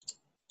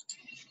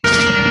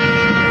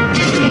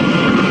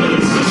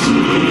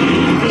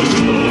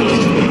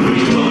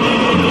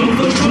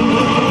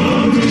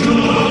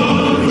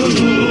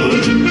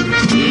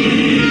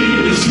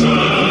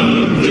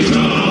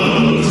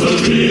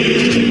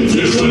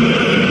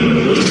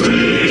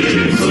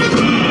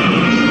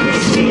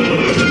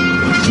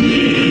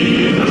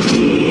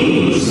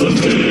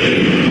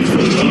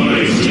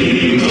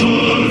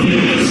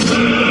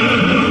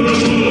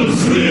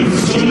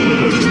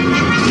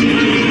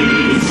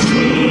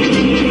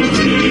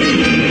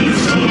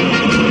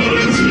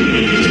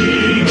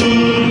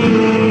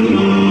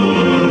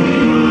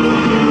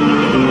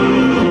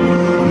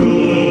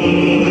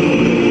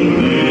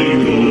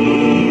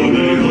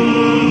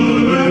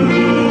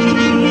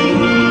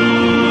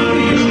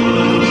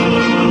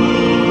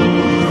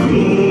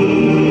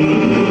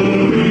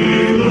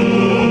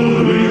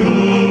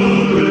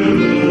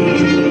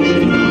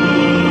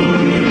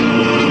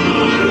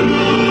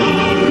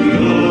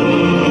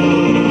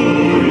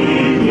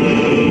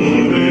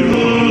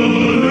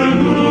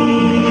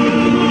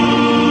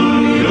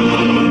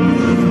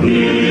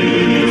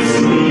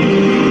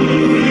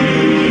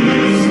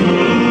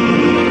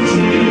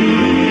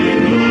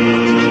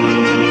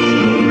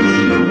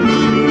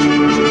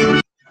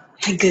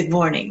Good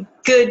morning.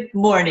 Good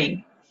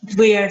morning.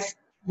 We are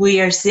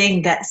we are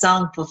seeing that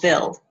song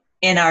fulfilled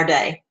in our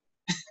day.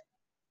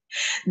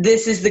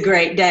 This is the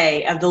great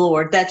day of the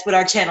Lord. That's what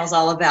our channel's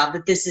all about,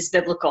 that this is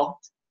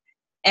biblical.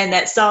 And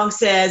that song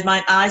says,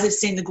 "Mine eyes have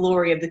seen the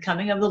glory of the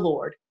coming of the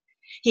Lord.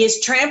 He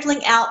is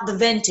trampling out the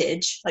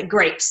vintage, like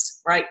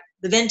grapes, right?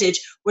 The vintage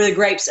where the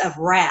grapes of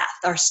wrath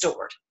are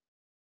stored.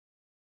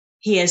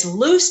 He has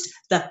loosed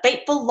the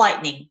fateful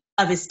lightning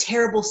of his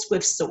terrible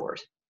swift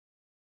sword.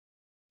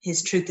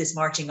 His truth is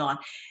marching on."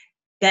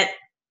 That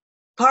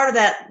part of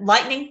that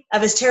lightning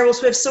of his terrible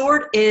swift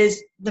sword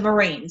is the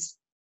Marines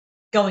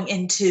going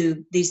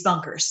into these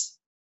bunkers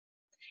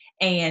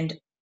and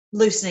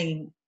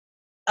loosening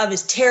of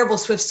his terrible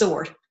swift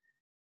sword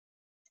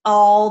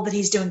all that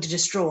he's doing to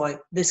destroy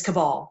this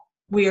cabal.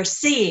 We are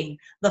seeing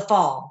the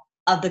fall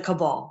of the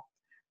cabal.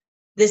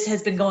 This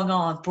has been going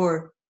on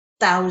for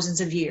thousands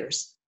of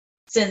years,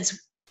 since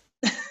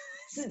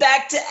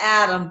back to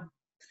Adam.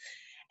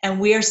 And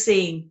we are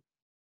seeing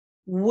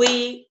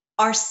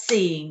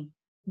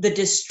the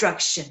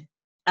destruction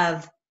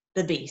of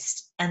the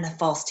beast and the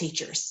false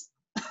teachers.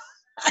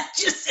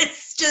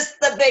 It's just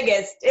the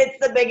biggest. It's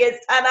the biggest.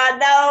 And I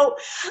know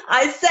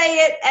I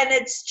say it, and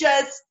it's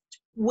just,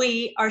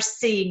 we are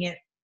seeing it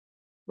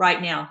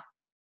right now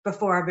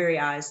before our very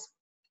eyes.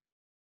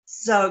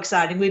 So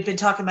exciting. We've been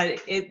talking about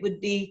it. It would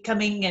be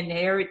coming, and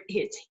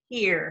it's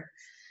here.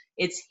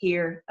 It's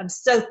here. I'm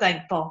so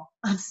thankful.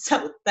 I'm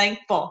so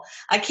thankful.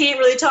 I can't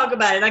really talk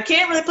about it. I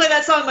can't really play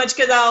that song much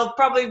because I'll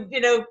probably,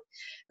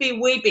 be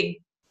weeping.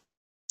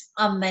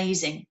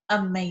 Amazing,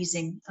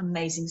 amazing,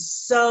 amazing.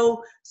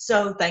 So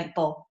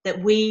thankful that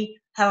we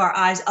have our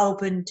eyes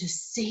open to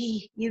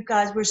see you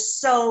guys. We're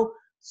so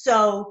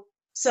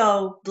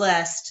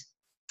blessed.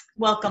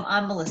 Welcome.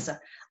 I'm Melissa.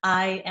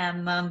 I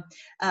am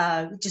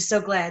just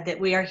so glad that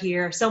we are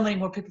here. So many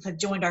more people have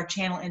joined our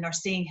channel and are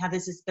seeing how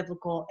this is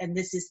biblical. And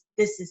this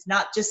is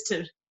not just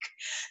to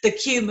the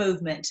Q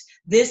movement.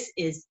 This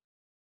is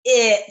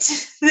it.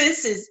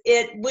 This is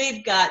it.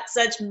 We've got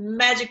such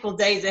magical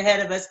days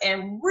ahead of us,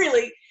 and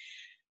really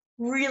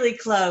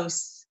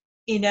close.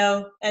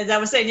 As I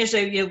was saying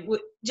yesterday,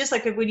 just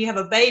like when you have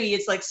a baby,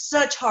 it's like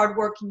such hard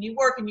work, and you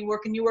work and you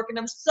work and you work. And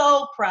I'm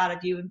so proud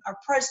of you. And our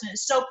president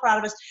is so proud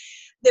of us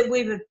that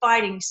we've been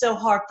fighting so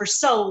hard for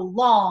so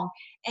long.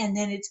 And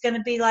then it's going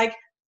to be like,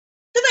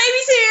 the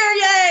baby's here.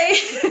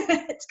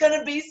 Yay. It's going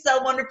to be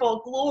so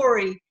wonderful.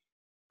 Glory.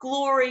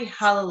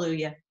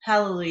 Hallelujah.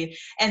 Hallelujah.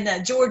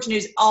 And George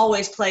News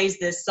always plays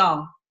this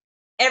song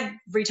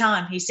every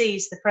time he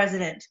sees the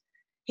president.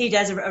 He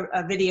does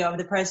a video of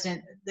the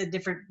president, the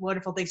different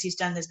wonderful things he's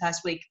done this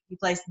past week. He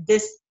plays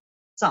this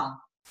song.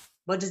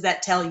 What does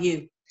that tell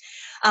you?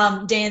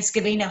 Dan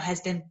Scavino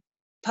has been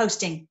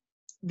posting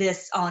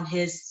this on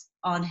his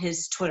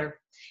Twitter.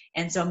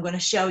 And so I'm going to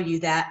show you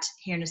that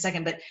here in a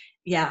second. But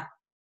yeah,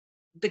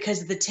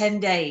 because of the 10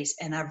 days,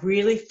 and I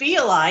really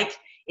feel like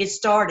it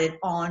started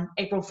on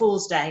April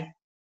Fool's Day.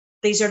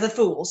 These are the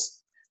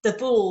fools. The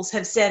fools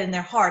have said in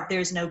their heart,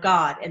 there's no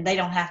God, and they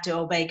don't have to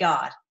obey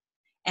God.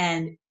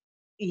 And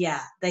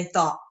yeah, they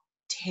thought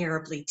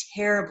terribly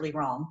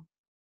wrong.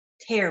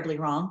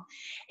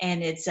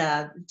 And it's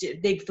a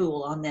big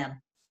fool on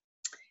them.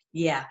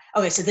 Yeah.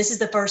 Okay. So this is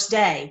the first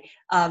day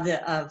of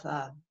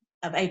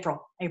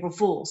April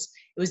Fools.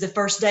 It was the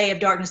first day of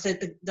darkness.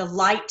 That the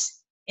light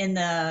in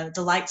the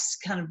light's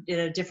kind of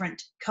in a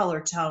different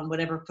color tone,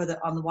 whatever,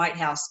 on the White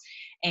House.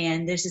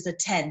 And this is a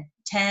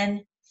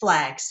 10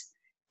 flags.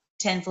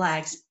 10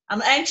 flags.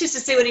 I'm anxious to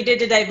see what he did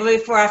today, but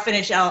before I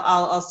finish,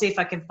 I'll see if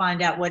I can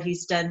find out what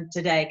he's done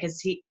today,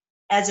 because he,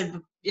 as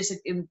of just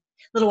a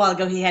little while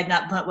ago, he had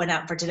not went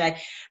out for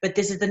today. But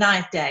this is the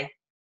 9th day,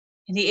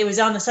 and it was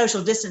on the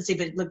social distancing.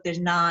 But look, there's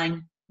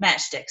 9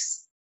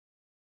 matchsticks,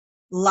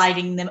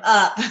 lighting them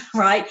up,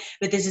 right?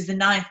 But this is the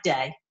 9th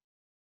day.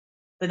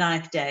 The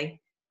 9th day.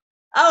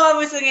 Oh, I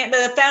was looking at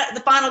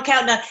the final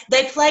countdown.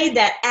 They played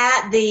that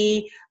at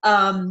the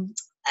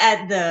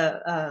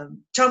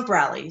Trump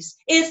rallies.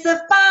 It's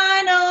the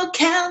final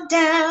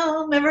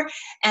countdown, remember?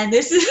 And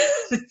this is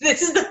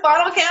the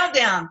final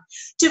countdown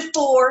to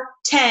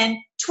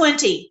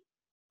 4/10/20.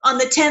 On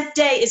the 10th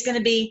day is going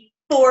to be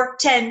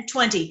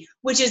 4/10/20,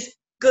 which is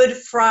Good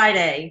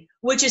Friday,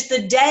 which is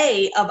the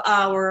day of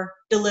our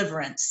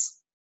deliverance.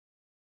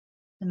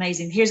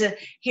 Amazing. Here's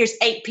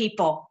 8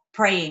 people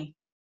praying.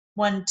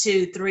 1,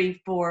 2,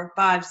 3, 4,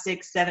 5,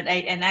 6, 7,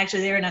 8, and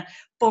actually they're in a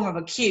form of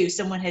a Q.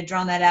 Someone had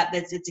drawn that out.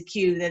 It's a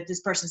Q that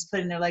this person's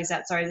putting their legs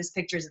out. Sorry, this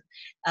picture's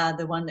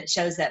the one that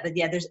shows that. But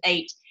yeah, there's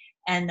 8,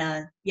 and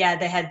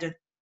they had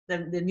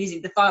the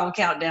music, the final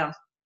countdown.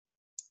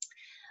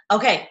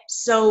 Okay,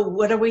 so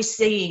what are we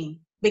seeing?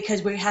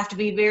 Because we have to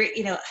be very,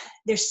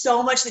 there's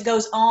so much that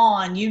goes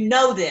on.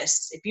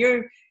 This. If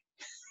you're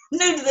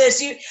new to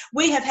this,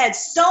 we have had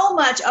so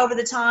much over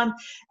the time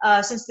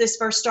since this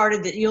first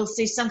started that you'll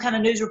see some kind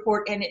of news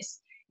report, and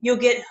you'll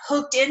get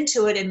hooked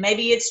into it, and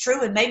maybe it's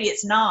true and maybe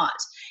it's not.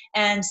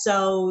 And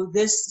so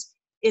this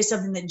is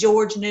something that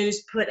George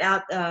News put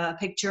out a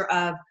picture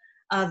of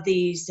of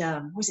these,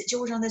 was it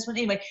George on this one?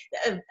 Anyway,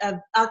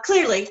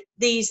 clearly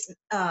these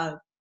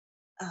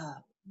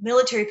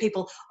military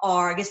people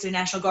are, I guess the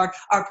National Guard,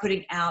 are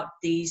putting out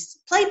these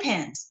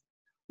playpens.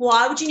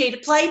 Why would you need a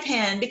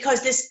playpen?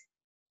 Because this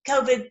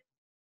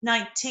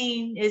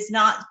COVID-19 is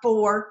not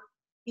for,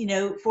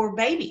 for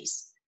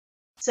babies.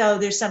 So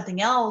there's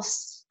something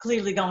else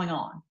clearly going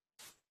on.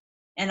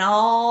 And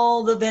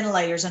all the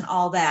ventilators and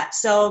all that.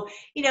 So,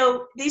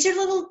 these are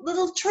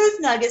little truth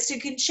nuggets you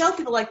can show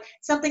people, like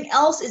something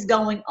else is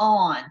going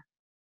on.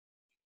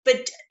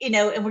 But, and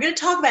we're going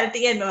to talk about at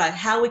the end about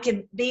how we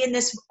can be in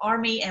this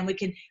army and we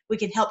can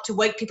help to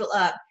wake people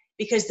up,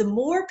 because the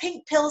more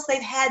pink pills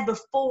they've had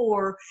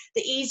before,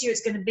 the easier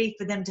it's going to be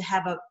for them to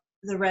have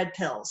the red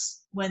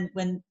pills when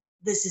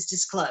this is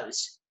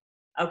disclosed.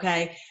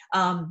 Okay.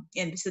 And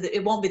so that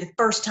it won't be the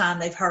first time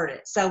they've heard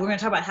it. So we're going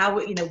to talk about how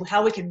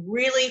we can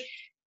really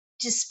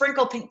just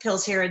sprinkle pink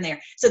pills here and there.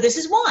 So this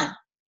is one.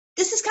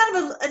 This is kind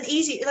of an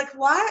easy, like,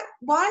 why?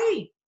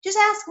 Just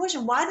ask the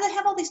question, why do they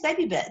have all these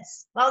baby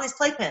beds, all these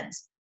playpens?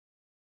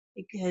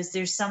 Because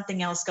there's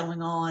something else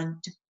going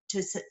on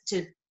to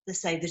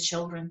save the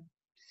children.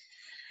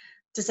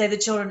 To save the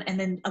children. And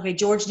then, okay,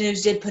 George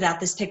News did put out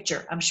this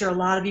picture. I'm sure a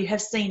lot of you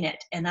have seen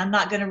it. And I'm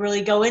not going to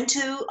really go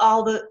into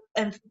all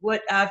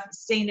what I've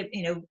seen,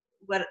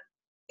 what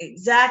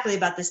exactly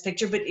about this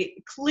picture, but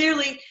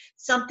clearly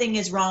something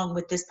is wrong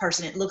with this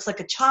person. It looks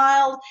like a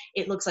child.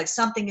 It looks like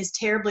something is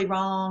terribly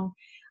wrong.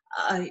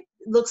 It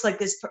looks like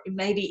this,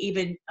 maybe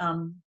even,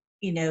 some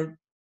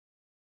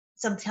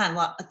kind of,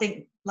 I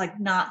think, like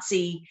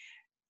Nazi,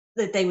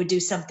 that they would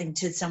do something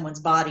to someone's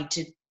body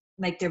to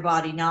make their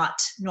body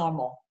not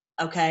normal.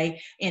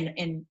 Okay.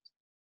 In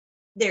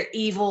their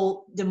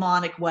evil,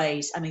 demonic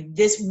ways. I mean,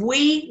 this,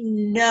 we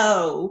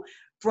know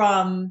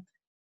from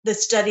the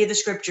study of the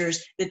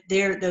scriptures that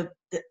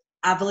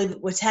I believe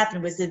what's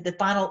happened was that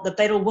the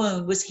fatal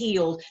wound was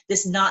healed.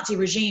 This Nazi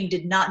regime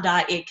did not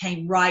die. It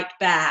came right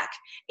back,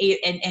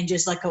 and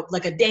just like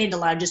a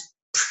dandelion, just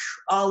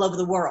all over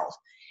the world.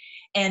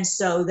 And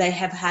so they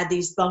have had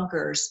these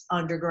bunkers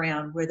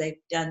underground where they've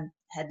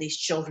had these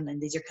children, and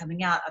these are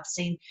coming out. I've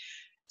seen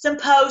some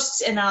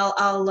posts, and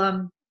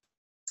I'll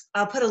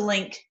put a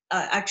link.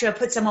 Actually, I'll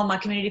put some on my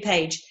community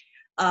page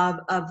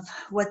of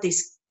what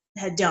these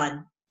had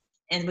done,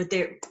 and with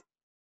their,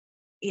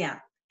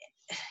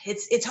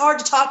 it's hard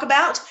to talk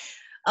about.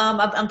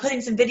 I'm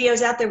putting some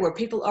videos out there where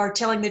people are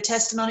telling their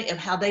testimony of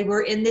how they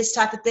were in this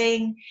type of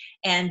thing,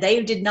 and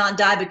they did not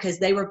die because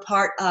they were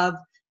part of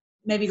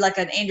maybe like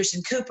an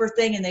Anderson Cooper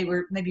thing, and they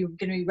were maybe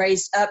going to be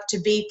raised up to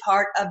be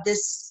part of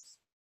this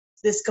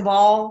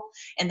cabal,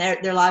 and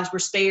their lives were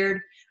spared.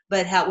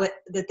 But what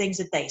the things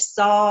that they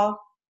saw,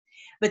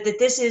 but that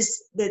this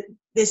is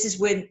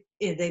when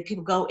the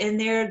people go in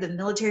there, the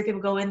military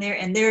people go in there,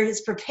 and they're as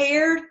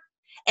prepared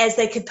as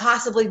they could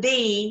possibly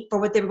be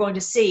for what they were going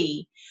to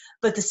see.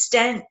 But the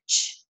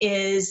stench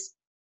is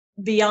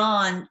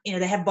beyond,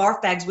 they have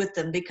barf bags with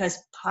them because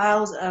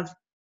piles of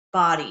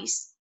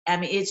bodies. I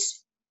mean,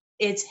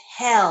 it's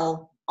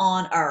hell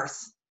on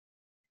earth,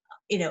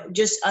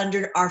 just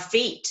under our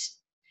feet.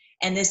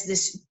 And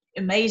this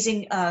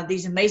amazing,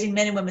 these amazing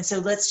men and women. So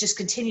let's just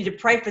continue to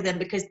pray for them,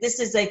 because this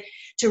is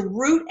to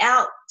root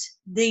out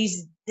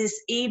this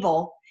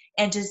evil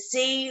and to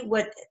see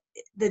what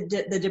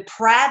the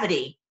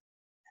depravity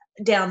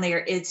down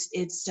there. And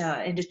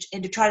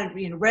to try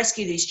to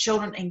rescue these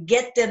children and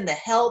get them the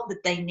help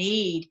that they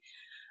need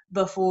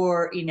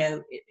before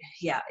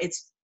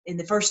it's in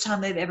the first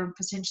time they've ever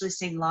potentially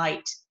seen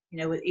light,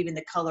 with even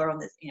the color on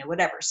this,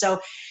 whatever.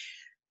 So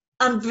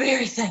I'm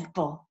very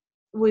thankful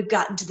we've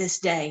gotten to this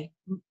day.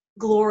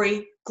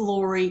 Glory,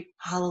 glory,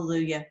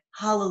 hallelujah,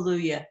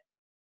 hallelujah.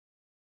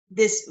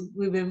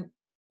 We've been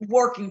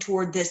working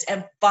toward this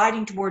and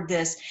fighting toward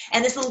this.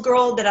 And this little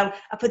girl that I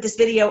put this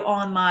video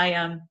on my,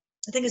 I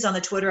think it's on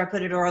the Twitter, I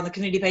put it, or on the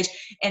community page.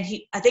 And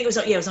I think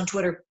it was on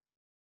Twitter,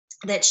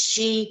 that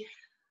she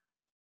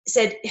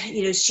said,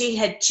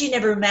 she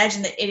never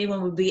imagined that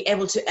anyone would be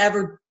able to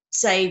ever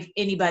save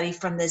anybody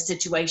from this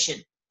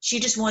situation. She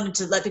just wanted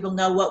to let people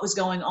know what was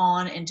going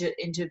on, and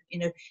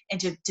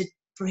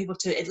for people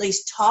to at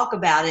least talk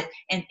about it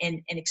and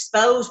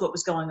expose what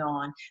was going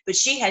on. But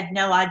she had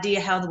no idea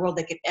how in the world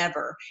they could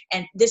ever.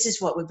 And this is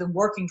what we've been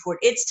working toward.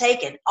 It's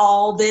taken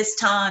all this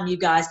time, you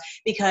guys,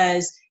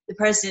 because the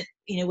president,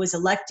 was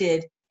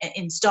elected and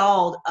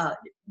installed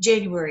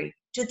January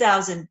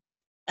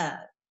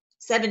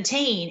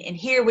 2017, and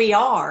here we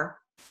are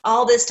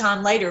all this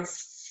time later,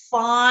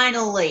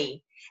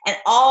 finally. And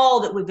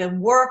all that we've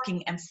been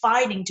working and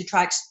fighting to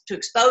try to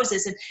expose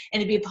this and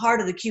to be a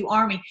part of the Q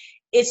Army.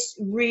 It's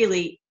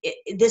really,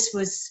 this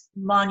was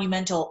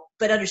monumental.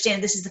 But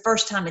understand, this is the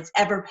first time it's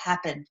ever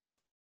happened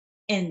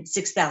in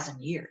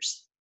 6,000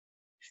 years.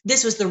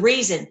 This was the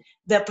reason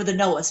that for the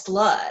Noah's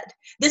flood.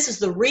 This was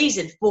the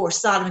reason for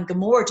Sodom and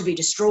Gomorrah to be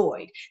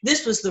destroyed.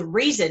 This was the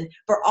reason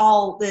for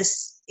all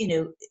this,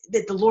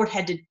 that the Lord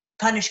had to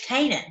punish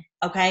Canaan.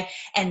 Okay.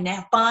 And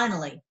now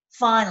finally,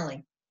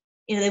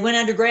 they went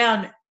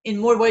underground in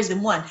more ways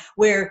than one,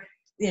 where,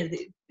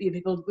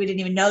 people, we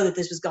didn't even know that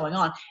this was going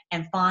on.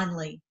 And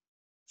finally,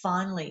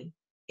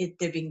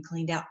 they're being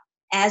cleaned out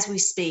as we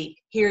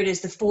speak. Here it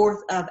is, the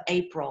 4th of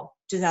April,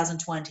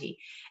 2020,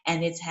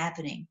 and it's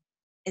happening.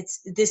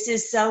 This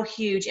is so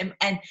huge.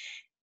 And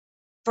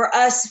for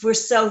us, we're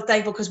so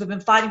thankful because we've been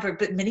fighting for it,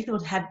 but many people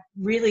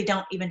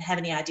don't even have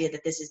any idea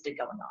that this has been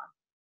going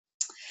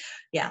on.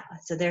 Yeah.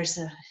 So this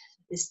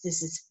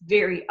is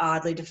very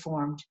oddly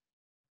deformed.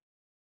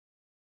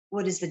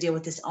 What is the deal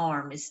with this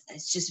arm?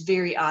 It's just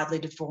very oddly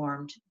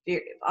deformed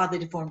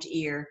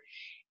ear.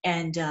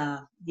 And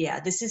yeah,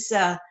 this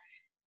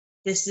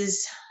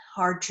is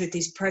hard truth.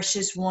 These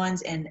precious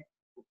ones, and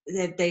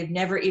they've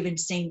never even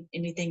seen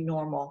anything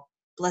normal.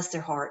 Bless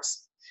their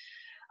hearts.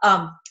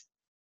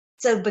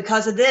 So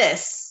because of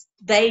this,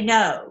 they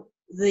know,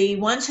 the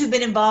ones who've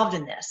been involved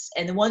in this,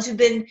 and the ones who've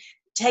been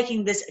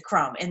taking this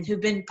crumb, and who've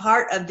been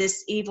part of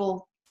this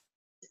evil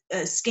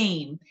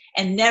scheme,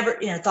 and never,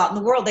 thought in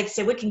the world they could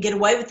say, we can get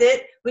away with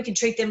it. We can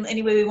treat them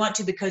any way we want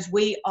to because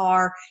we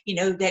are,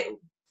 that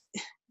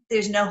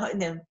there's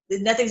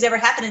nothing's ever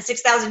happened in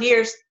 6,000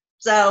 years.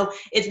 So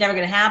it's never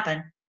going to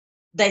happen.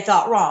 They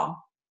thought wrong.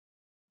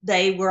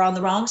 They were on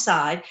the wrong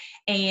side.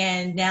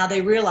 And now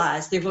they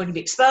realize they're going to be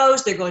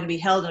exposed. They're going to be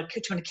held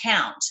to an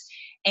account.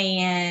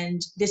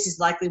 And this is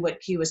likely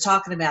what Q was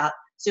talking about,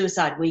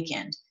 Suicide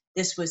Weekend.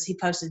 He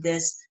posted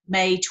this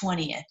May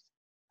 20th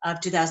of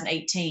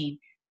 2018.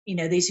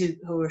 These who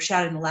were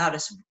shouting the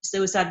loudest,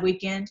 Suicide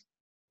Weekend,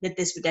 that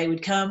this day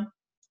would come.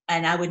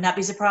 And I would not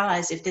be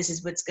surprised if this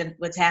is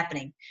what's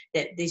happening,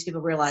 that these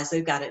people realize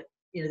they've got it,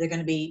 they're going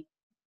to be,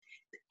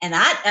 and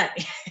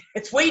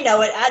if we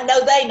know it, I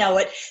know they know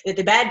it, that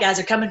the bad guys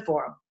are coming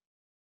for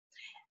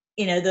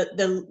them.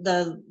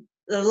 The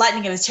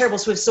lightning of his terrible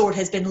swift sword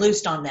has been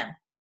loosed on them.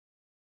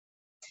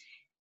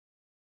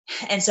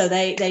 And so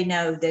they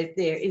know that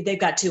they've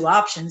got two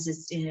options,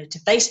 is, to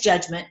face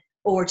judgment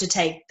or to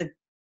take the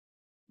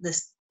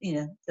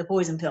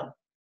poison pill.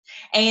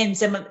 And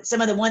some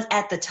of the ones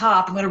at the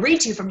top, I'm going to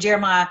read to you from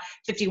Jeremiah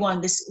 51.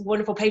 This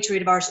wonderful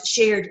patriot of ours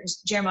shared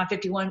Jeremiah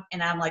 51,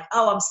 and I'm like,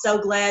 oh, I'm so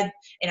glad.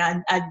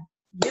 And I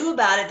knew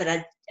about it, but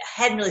I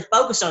hadn't really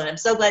focused on it. I'm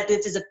so glad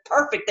this is a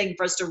perfect thing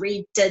for us to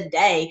read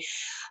today.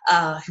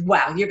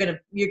 Wow, you're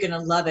gonna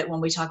love it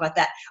when we talk about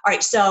that. All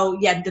right, so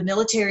yeah, the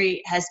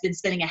military has been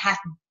spending $500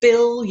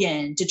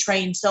 million to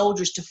train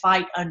soldiers to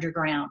fight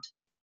underground.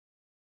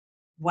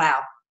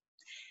 Wow.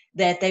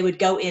 That they would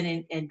go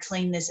in and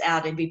clean this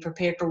out and be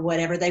prepared for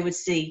whatever they would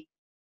see,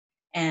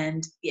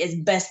 and as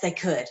best they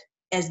could.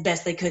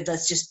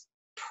 Let's just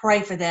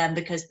pray for them,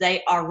 because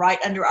they are right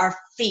under our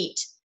feet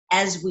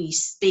as we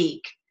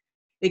speak,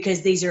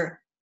 because these are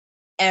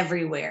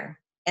everywhere.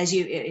 As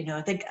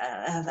I think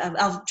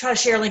I'll try to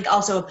share a link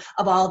also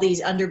of all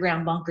these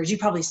underground bunkers.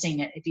 You've probably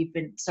seen it if you've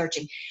been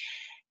searching.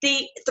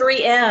 The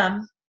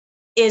 3M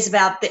is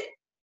about the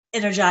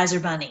Energizer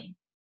Bunny.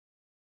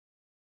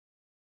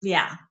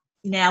 Yeah.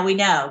 Now we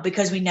know,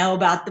 because we know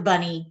about the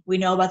bunny, we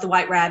know about the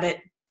white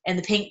rabbit, and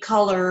the pink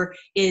color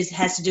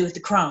has to do with the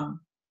chrome.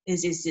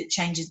 It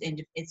changes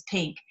into, it's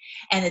pink.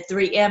 And the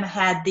 3M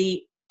had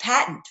the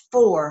patent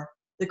for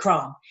the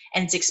chrome,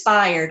 and it's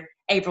expired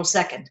April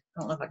 2nd. I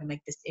don't know if I can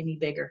make this any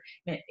bigger.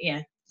 Yeah,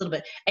 a little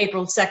bit.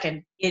 April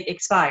 2nd, it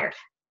expired.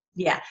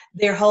 Yeah,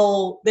 their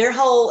whole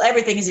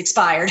everything is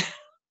expired.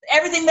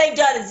 Everything they've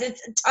done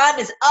time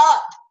is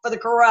up for the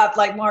corrupt,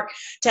 like Mark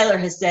Taylor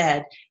has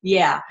said.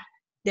 Yeah.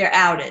 They're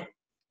outed.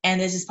 And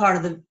this is part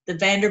of the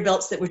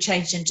Vanderbilts that were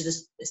changed into the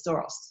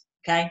Soros.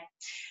 Okay.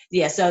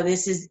 Yeah. So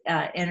this is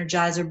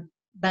Energizer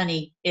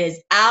Bunny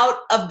is out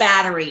of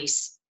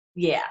batteries.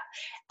 Yeah.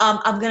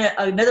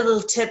 Another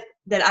little tip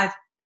that I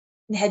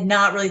had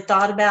not really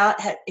thought about.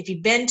 If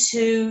you've been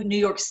to New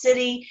York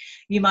City,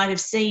 you might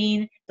have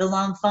seen the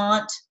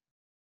L'Enfant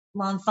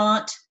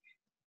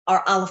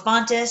or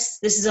Elefantis.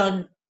 This is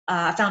on,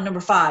 I found number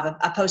 5.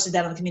 I posted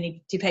that on the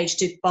community page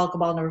too. Ball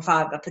Cabal number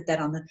 5. I put that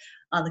on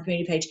the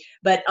community page.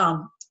 But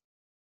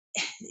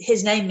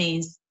his name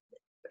means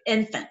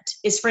infant.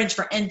 It's French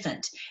for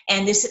infant.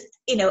 And this,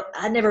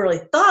 I never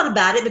really thought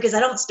about it because I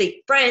don't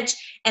speak French,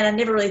 and I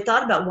never really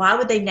thought about why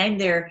would they name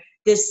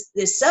this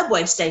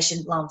subway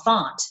station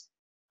L'Enfant,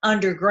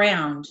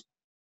 underground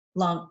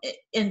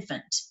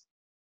infant.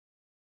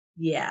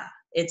 Yeah,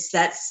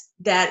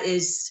 that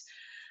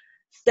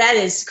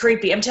is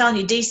creepy. I'm telling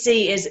you,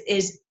 DC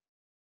is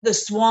the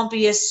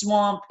swampiest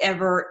swamp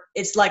ever.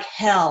 It's like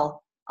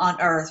hell on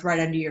earth right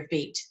under your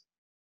feet.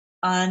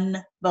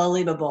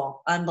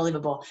 Unbelievable.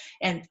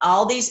 And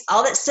all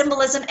that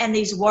symbolism and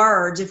these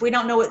words, if we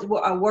don't know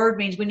what a word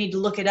means, we need to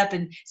look it up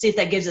and see if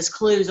that gives us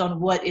clues on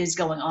what is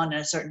going on in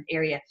a certain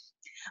area.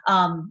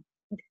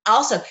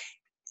 Also,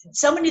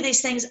 so many of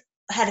these things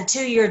had a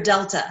 2-year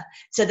delta,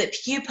 so that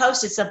if you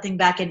posted something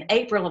back in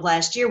April of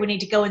last year, we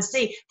need to go and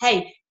see,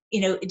 hey,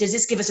 does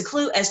this give us a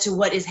clue as to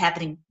what is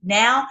happening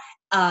now?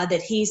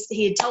 That he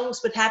had told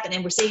us what happened,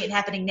 and we're seeing it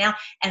happening now.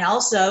 And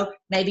also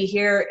maybe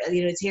here,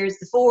 here's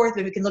the 4th,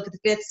 and we can look at the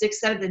 5th,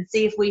 6th, 7th, and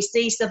see if we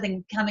see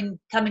something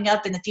coming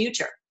up in the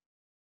future.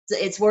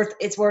 it's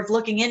worth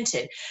looking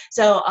into.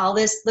 So all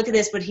this, look at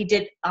this, what he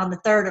did on the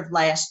 3rd of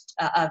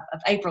of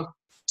April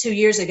 2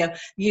 years ago,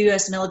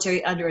 U.S.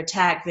 military under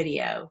attack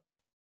video.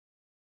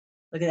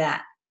 Look at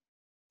that.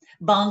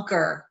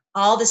 Bunker.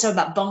 All this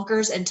about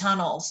bunkers and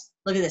tunnels.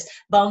 Look at this.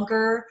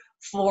 Bunker,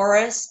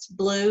 forest,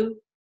 blue,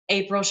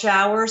 April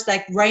showers,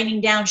 like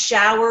raining down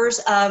showers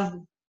of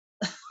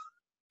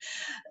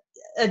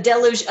a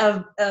deluge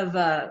of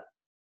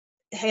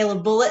hail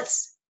of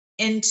bullets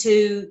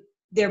into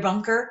their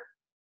bunker.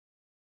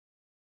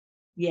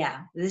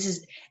 Yeah, this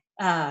is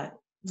a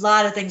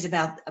lot of things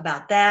about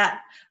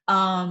that.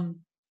 The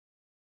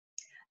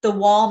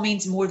wall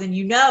means more than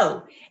you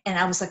know. And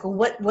I was like, well,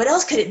 what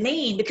else could it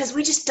mean? Because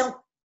we just don't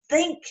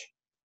think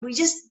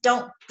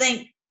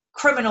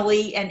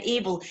criminally and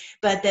evil,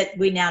 but that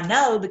we now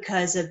know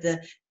because of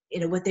the,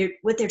 what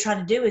they're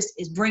trying to do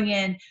is bring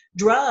in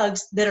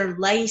drugs that are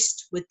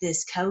laced with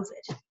this COVID.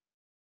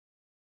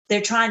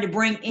 They're trying to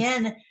bring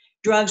in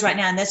drugs right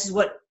now. And this is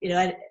what,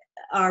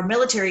 our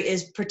military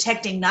is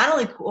protecting, not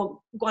only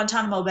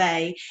Guantanamo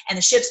Bay and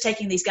the ships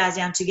taking these guys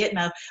down to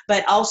Gitmo,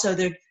 but also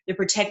they're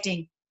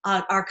protecting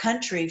our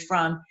country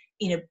from,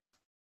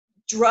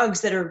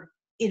 drugs that are,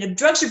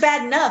 drugs are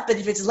bad enough, but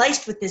if it's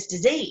laced with this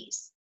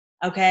disease,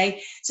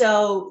 okay?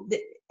 So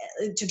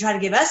to try to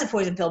give us a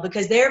poison pill,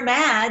 because they're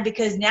mad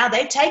because now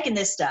they've taken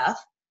this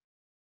stuff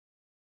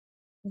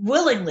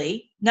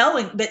willingly,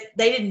 knowing, but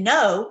they didn't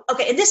know.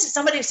 Okay, and this is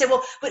somebody said,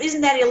 well, but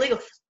isn't that illegal?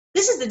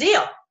 This is the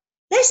deal.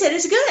 They said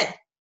it's good.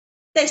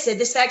 They said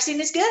this vaccine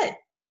is good.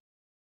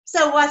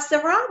 So what's the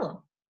problem?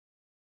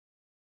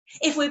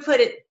 If we put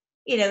it,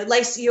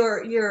 lace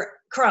your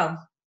Chrome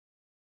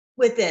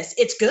with this,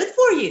 it's good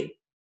for you.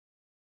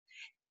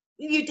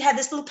 You have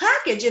this little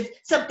package of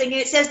something,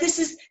 and it says this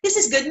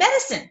is good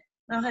medicine.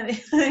 I don't have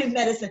any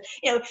medicine,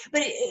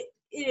 but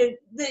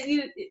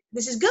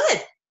this is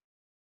good.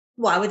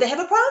 Why would they have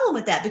a problem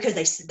with that? Because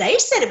they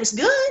said it was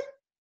good.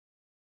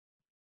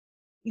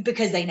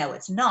 Because they know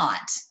it's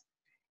not,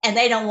 and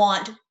they don't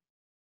want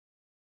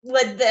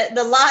what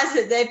the lies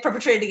that they've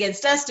perpetrated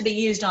against us to be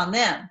used on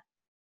them,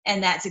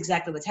 and that's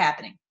exactly what's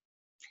happening.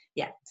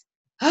 Yeah.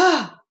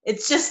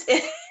 It's just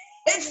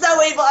it's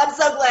so evil. I'm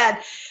so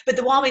glad. But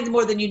the wall means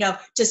more than you know,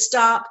 to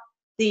stop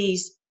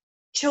these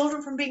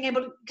children from being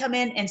able to come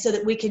in, and so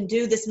that we can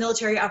do this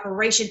military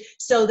operation,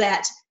 so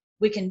that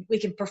we can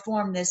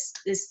perform this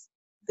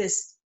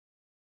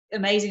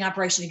amazing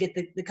operation to get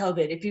the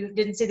COVID. If you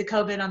didn't see the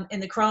COVID in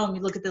the Chrome,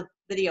 you look at the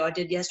video I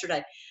did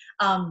yesterday.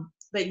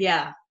 But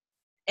yeah,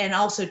 and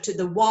also to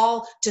the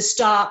wall to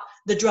stop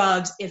the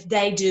drugs if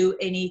they do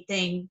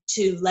anything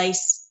to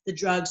lace the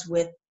drugs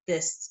with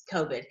this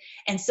COVID.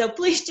 And so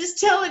please just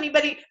tell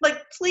anybody,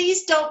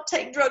 please don't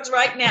take drugs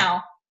right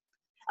now.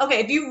 Okay,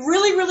 if you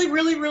really, really,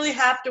 really, really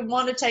have to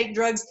want to take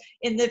drugs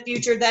in the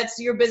future, that's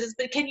your business.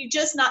 But can you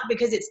just not,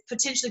 because it's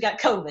potentially got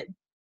COVID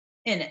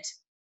in it?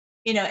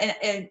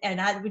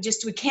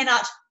 We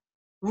cannot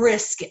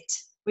risk it.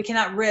 We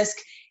cannot risk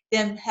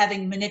them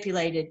having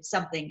manipulated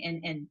something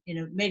and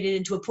made it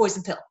into a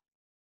poison pill.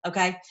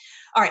 Okay.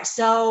 All right.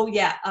 So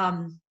yeah,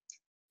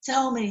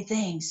 so many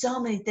things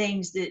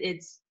that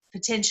it's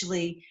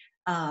potentially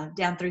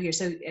down through here.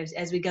 So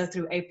as we go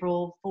through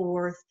April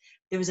 4th,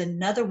 there was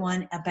another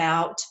one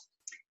about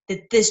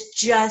that this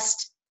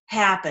just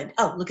happened.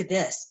 Oh, look at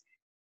this.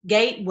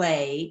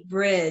 Gateway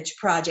Bridge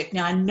Project.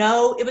 Now I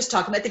know it was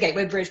talking about the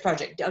Gateway Bridge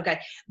Project. Okay.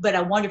 But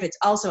I wonder if it's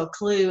also a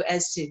clue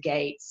as to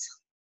Gates.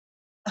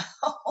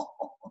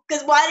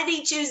 Because why did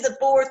he choose the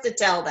 4th to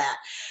tell that?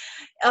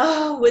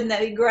 Oh, wouldn't that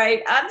be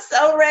great? I'm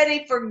so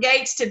ready for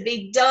Gates to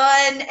be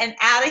done and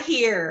out of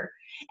here.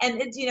 And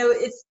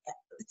it's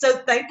so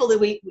thankful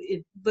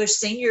that Bush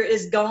Senior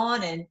is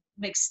gone, and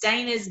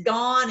McStain is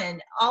gone,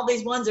 and all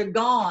these ones are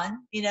gone.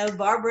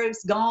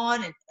 Barbara's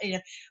gone,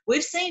 and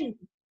we've seen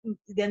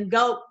them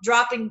go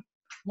dropping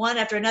one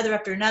after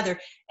another.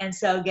 And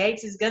so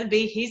Gates is going to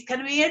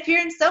be up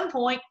here at some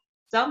point.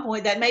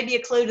 That may be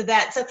a clue to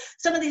that. So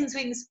some of these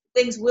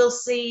things we'll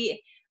see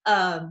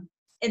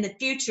in the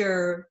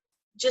future,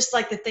 just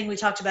like the thing we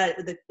talked about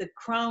with the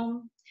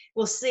Chrome.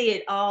 We'll see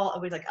it all.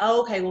 We're like,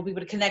 oh, okay, we'll be able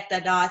to connect the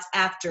dots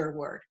after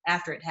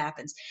it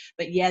happens.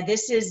 But yeah,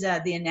 this is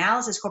the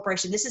Analysis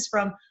Corporation. This is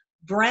from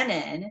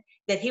Brennan,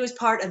 that he was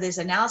part of this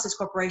Analysis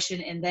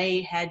Corporation, and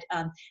they had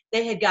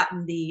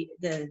gotten the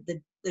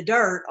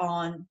dirt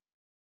on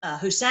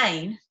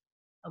Hussein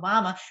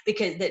Obama,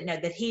 because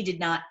that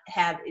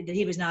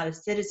he was not a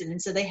citizen,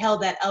 and so they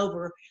held that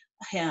over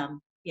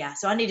him. Yeah,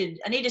 so I need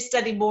to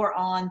study more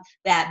on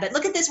that. But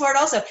look at this word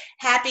also,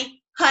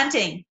 happy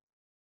hunting.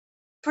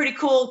 Pretty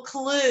cool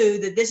clue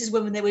that this is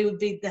when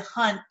the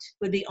hunt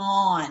would be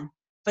on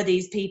for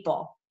these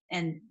people.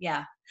 And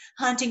yeah,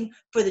 hunting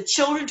for the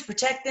children to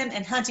protect them,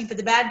 and hunting for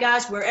the bad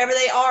guys wherever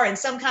they are, in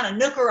some kind of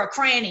nook or a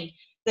cranny,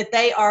 that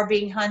they are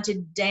being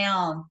hunted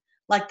down,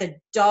 like the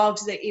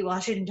dogs that I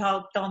shouldn't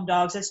call them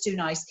dogs, that's too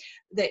nice,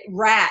 the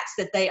rats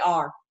that they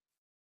are.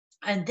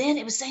 And then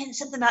it was saying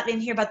something about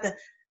in here about the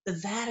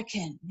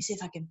Vatican. Let me see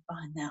if I can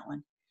find that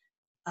one.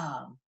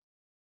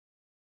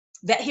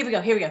 Here we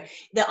go. Here we go.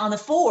 On the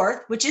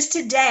 4th, which is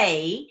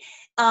today,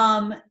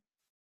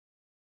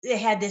 they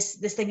had this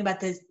thing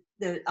about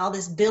all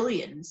this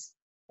billions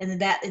in the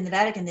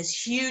Vatican,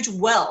 this huge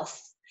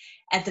wealth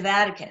at the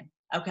Vatican.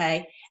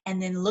 Okay,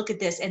 and then look at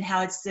this and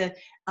how it's the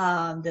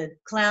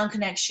clown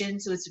connection.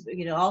 So it's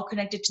all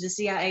connected to the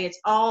CIA. It's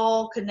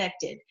all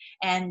connected,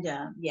 and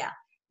yeah.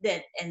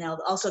 That, and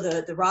also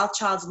the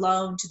Rothschilds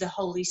loan to the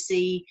Holy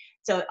See.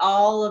 So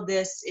all of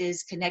this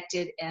is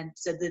connected. And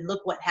so then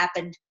look what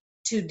happened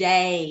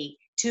today,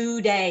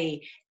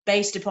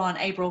 based upon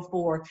April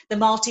 4th. The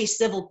Maltese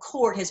Civil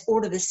Court has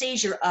ordered the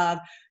seizure of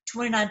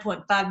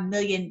 £29.5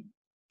 million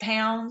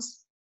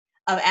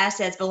of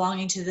assets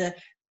belonging to the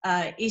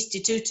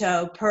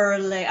Istituto per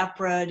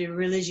l'Opera di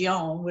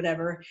Religione,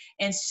 whatever,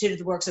 Institute of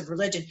the Works of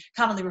Religion,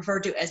 commonly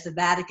referred to as the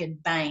Vatican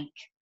Bank.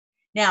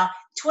 Now,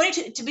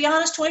 to be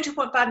honest,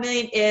 22.5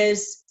 million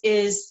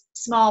is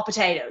small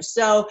potatoes.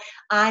 So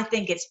I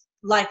think it's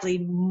likely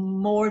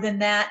more than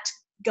that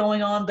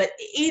going on. But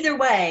either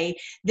way,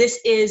 this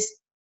is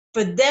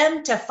for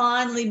them to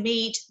finally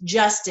meet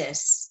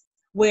justice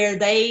where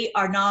they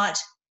are not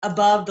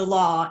above the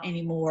law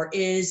anymore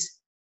is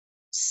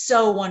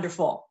so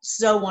wonderful,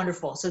 so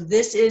wonderful. So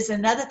this is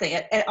another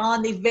thing.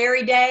 On the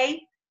very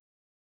day,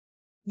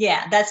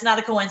 yeah, that's not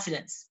a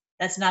coincidence.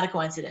 That's not a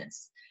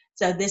coincidence.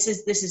 So this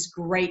is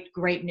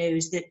great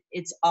news that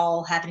it's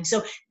all happening.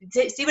 So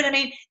see what I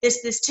mean?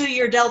 This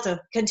 2-year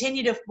delta.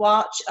 Continue to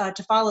watch,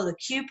 to follow the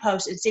Q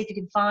post and see if you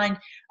can find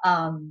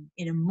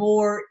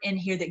more in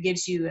here that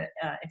gives you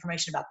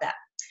information about that.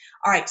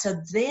 All right. So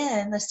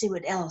then let's see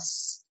what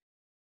else.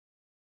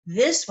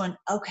 This one,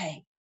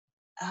 okay.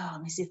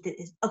 Let me see if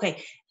this,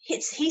 okay.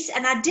 He's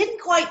and I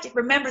didn't quite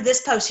remember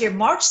this post here,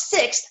 March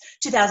 6th,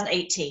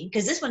 2018,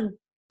 because this one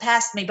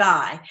passed me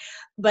by,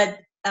 but.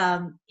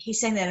 He's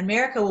saying that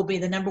America will be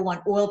the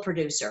 #1 oil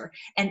producer,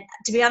 and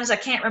to be honest, I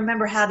can't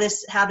remember how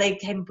they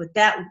came up with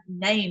that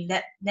name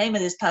of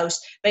this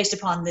post based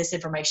upon this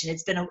information.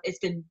 It's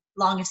been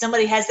long. If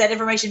somebody has that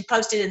information,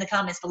 post it in the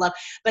comments below.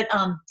 But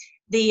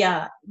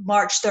the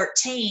March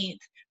 13th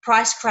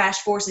price crash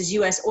forces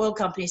U.S. oil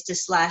companies to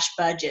slash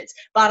budgets.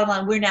 Bottom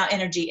line, we're now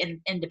energy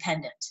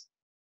independent.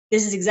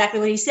 This is exactly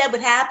what he said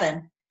would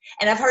happen,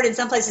 and I've heard in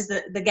some places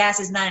the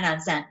gas is 99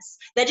 cents.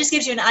 That just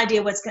gives you an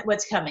idea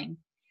what's coming.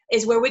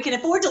 Is where we can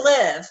afford to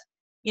live,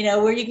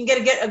 where you can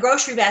get a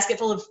grocery basket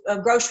full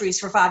of groceries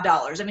for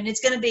 $5. I mean,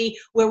 it's going to be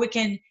where we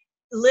can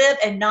live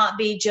and not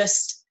be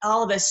just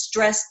all of us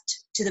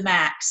stressed to the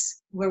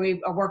max, where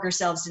we work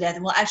ourselves to death,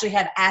 and we'll actually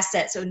have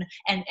assets and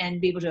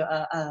be able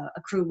to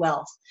accrue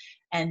wealth.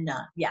 And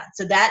yeah,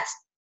 so that's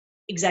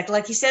exactly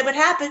like he said would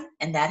happen,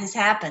 and that has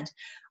happened.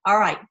 All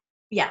right,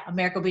 yeah,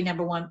 America will be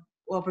 #1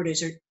 oil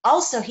producer.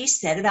 Also, he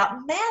said about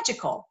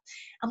magical.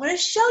 I'm going to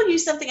show you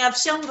something I've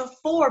shown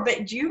before,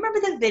 but do you remember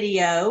the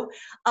video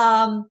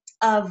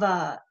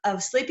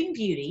of Sleeping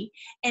Beauty?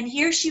 And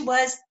here she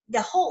was,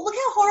 look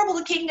how horrible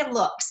the kingdom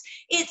looks.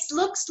 It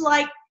looks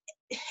like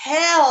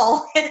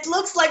hell. It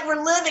looks like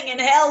we're living in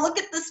hell. Look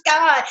at the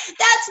sky.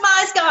 That's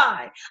my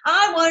sky.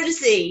 I wanted to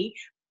see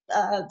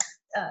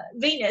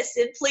Venus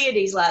and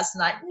Pleiades last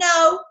night.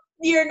 No,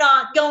 you're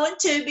not going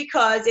to,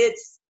 because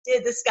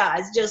the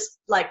sky's just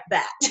like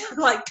that,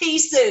 like pea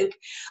soup.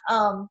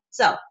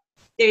 So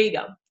there you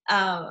go.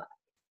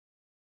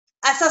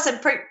 I saw some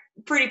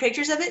pretty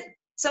pictures of it.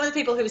 Some of the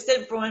people who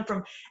sent one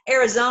from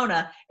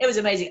Arizona, it was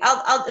amazing.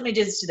 Let me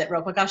just do that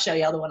real quick. I'll show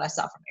you the one I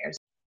saw from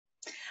Arizona.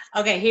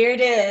 Okay, here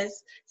it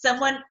is.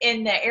 Someone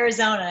in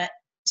Arizona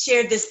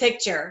shared this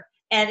picture,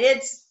 and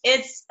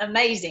it's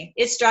amazing.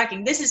 It's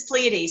striking. This is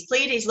Pleiades.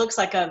 Pleiades looks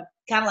like kind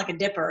of like a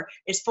dipper.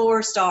 It's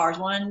 4 stars.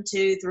 1,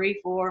 2, 3,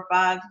 4,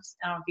 5. I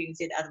don't know if you can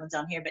see the other ones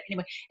on here, but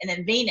anyway. And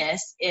then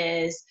Venus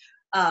is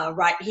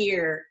right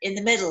here in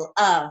the middle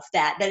of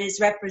that. That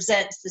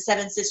represents the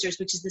 7 sisters,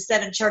 which is the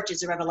 7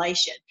 churches of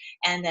Revelation,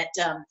 and that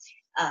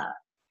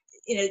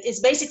it's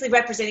basically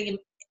representing,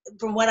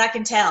 from what I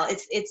can tell,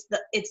 it's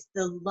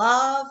the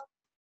love.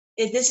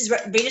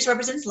 Venus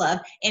represents love,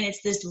 and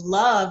it's this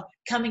love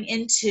coming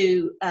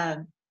into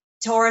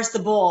Taurus the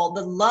bull,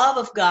 the love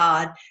of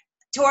God.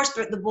 Taurus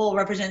the bull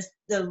represents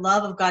the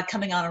love of God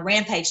coming on a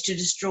rampage to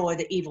destroy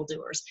the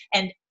evildoers,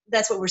 and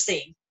that's what we're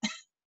seeing.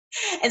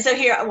 And so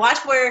here, watch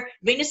where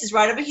Venus is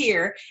right over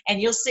here,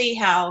 and you'll see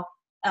how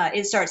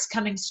it starts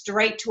coming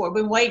straight toward.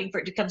 We've been waiting for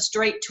it to come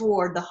straight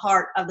toward the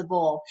heart of the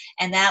bull,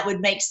 and that would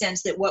make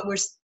sense that what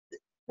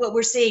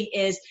we're seeing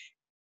is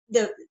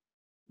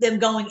them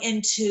going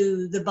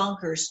into the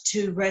bunkers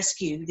to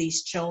rescue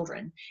these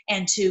children,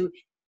 and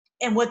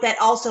what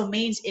that also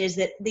means is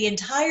that the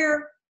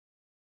entire,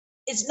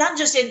 it's not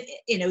just in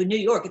New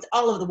York, it's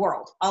all over the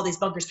world, all these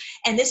bunkers.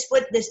 And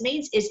what this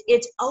means is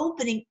it's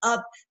opening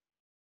up,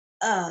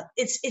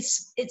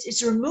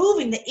 it's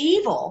removing the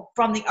evil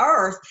from the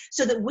earth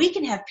so that we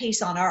can have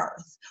peace on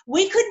earth.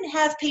 We couldn't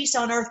have peace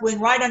on earth when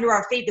right under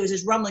our feet there was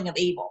this rumbling of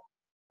evil.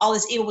 All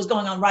this evil was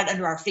going on right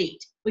under our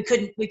feet. We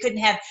couldn't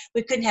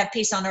have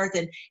peace on earth,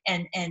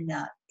 and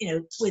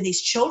when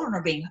these children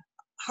are being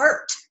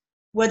hurt,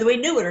 whether we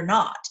knew it or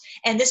not.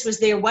 And this was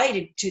their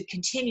way to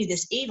continue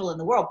this evil in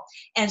the world.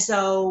 And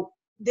so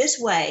this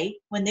way,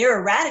 when they're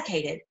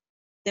eradicated,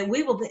 that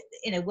we will be,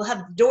 we'll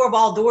have the door of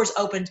all doors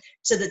opened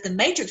so that the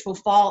matrix will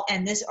fall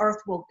and this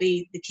earth will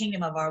be the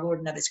kingdom of our Lord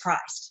and of his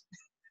Christ.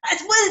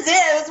 That's what it is.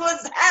 That's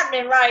what's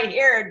happening right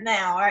here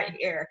now, right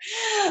here.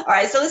 All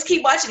right, so let's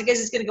keep watching it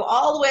because it's going to go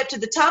all the way up to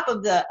the top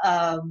of the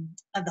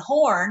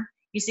horn.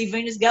 You see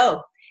Venus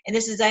go. And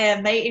this is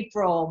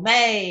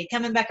May,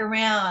 coming back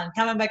around,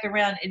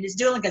 and it's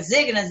doing like a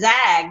zig and a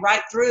zag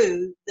right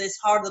through this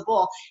heart of the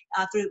bull,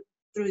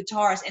 through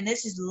Taurus. And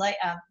this is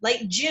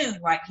late June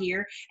right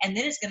here. And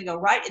then it's going to go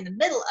right in the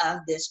middle of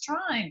this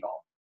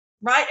triangle,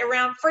 right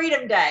around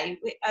Freedom Day.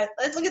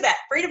 Let's look at that.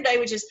 Freedom Day,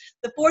 which is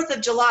the 4th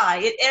of July,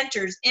 it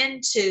enters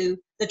into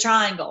the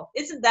triangle.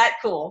 Isn't that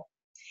cool?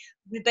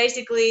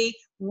 Basically,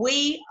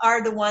 we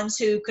are the ones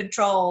who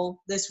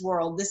control this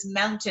world, this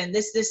mountain,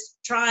 this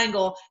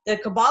triangle. The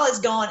Kabbalah is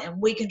gone,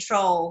 and we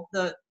control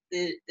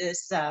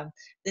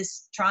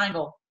this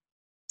triangle.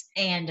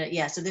 And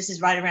yeah, so this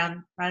is right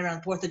around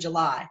the 4th of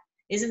July.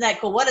 Isn't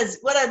that cool? What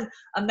an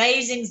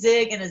amazing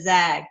zig and a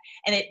zag.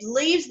 And it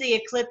leaves the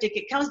ecliptic.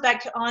 It comes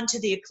back onto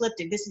the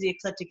ecliptic. This is the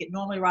ecliptic. It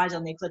normally rides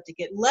on the ecliptic.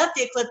 It left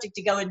the ecliptic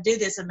to go and do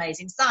this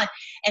amazing sign.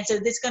 And so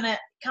this is going to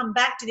come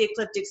back to the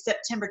ecliptic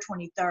September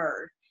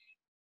 23rd.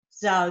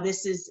 So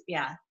this is,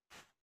 yeah.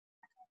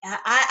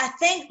 I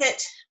think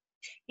that,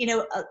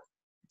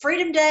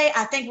 Freedom Day,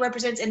 I think,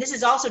 represents, and this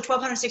is also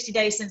 1,260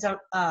 days since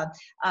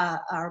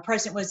our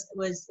president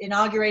was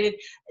inaugurated.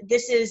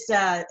 This is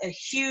a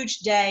huge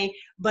day,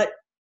 but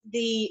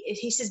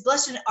he says,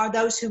 blessed are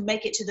those who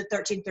make it to the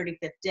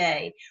 1335th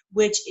day,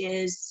 which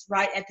is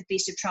right at the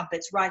Feast of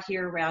Trumpets, right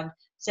here around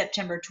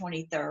September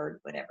 23rd,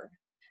 whatever.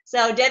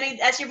 So Debbie,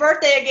 that's your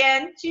birthday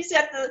again. She's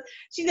got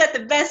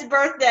the best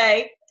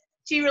birthday.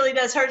 She really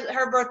does.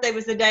 Her birthday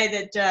was the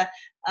day that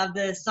of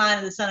the sign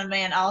of the Son of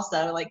Man.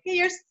 Also, like,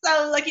 you're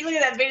so lucky. Look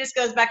at that. Venus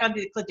goes back onto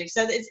the ecliptic.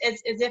 So it's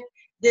as if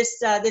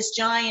this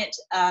giant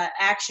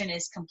action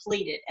is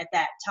completed at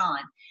that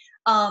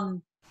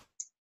time.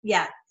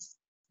 Yeah,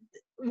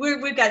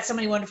 we've got so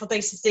many wonderful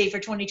things to see for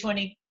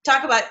 2020.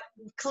 Talk about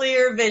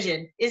clear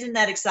vision. Isn't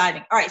that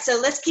exciting? All right, so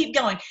let's keep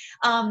going.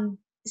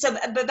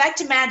 But back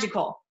to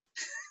magical.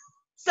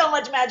 So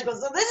much magical.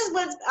 So this is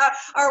what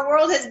our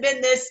world has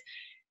been, this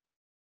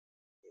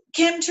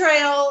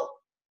chemtrail,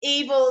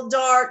 evil,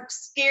 dark,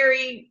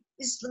 scary,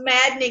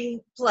 maddening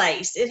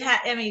place.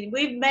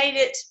 We've made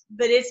it,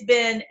 but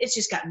it's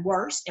just gotten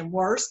worse and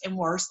worse and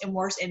worse and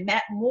worse and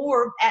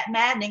more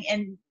maddening.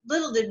 And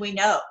little did we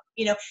know,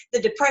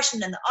 the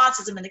depression and the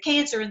autism and the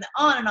cancer and the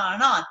on and on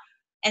and on.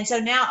 And so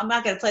now I'm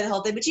not going to play the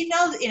whole thing, but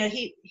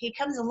he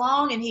comes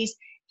along and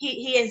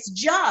he has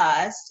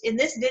just, in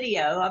this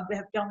video, I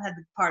don't have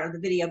the part of the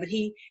video, but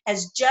he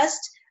has just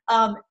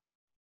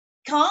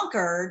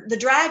conquered the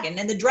dragon,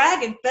 and the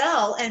dragon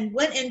fell and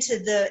went into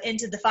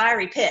the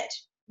fiery pit.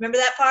 Remember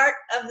that part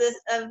of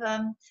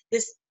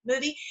this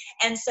movie?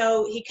 And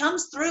so he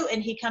comes through,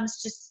 and he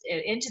comes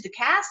into the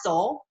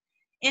castle,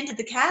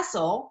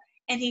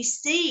 and he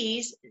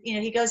sees,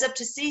 he goes up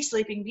to see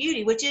Sleeping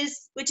Beauty, which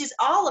is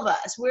all of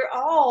us. We're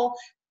all,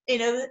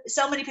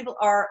 so many people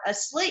are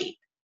asleep.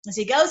 And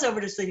so he goes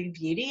over to Sleeping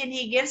Beauty and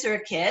he gives her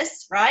a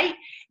kiss, right?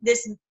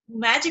 This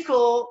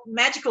magical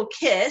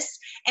kiss.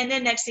 And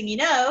then next thing you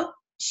know,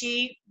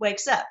 she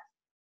wakes up.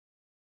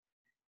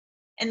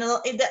 And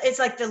it's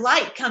like the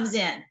light comes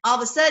in. All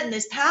of a sudden,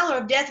 this pallor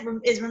of death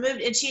is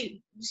removed, and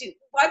she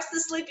wipes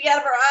the sleepy out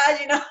of her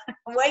eyes,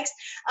 wakes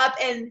up,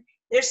 and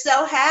they're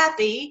so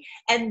happy.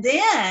 And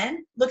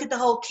then look at the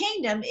whole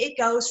kingdom. It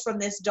goes from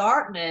this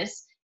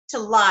darkness to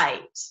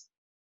light.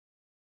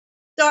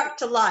 Dark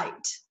to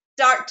light.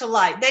 Dark to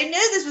light. They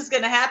knew this was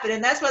going to happen,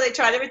 and that's why they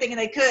tried everything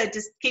they could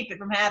to keep it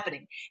from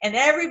happening. And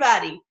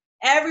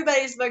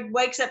everybody's like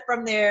wakes up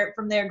from their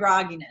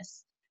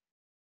grogginess.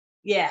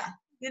 Yeah,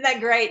 isn't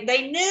that great?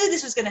 They knew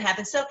this was going to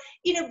happen. So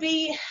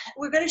we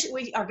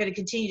are going to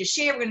continue to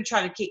share. We're going to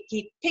try to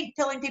keep pink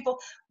pilling people,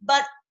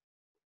 but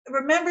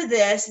remember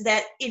this: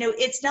 that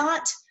it's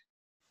not.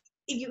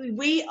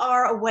 We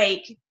are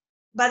awake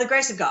by the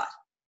grace of God.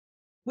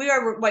 We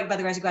are awake by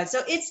the grace of God.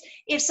 So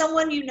if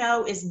someone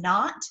is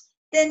not,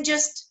 then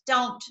just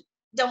don't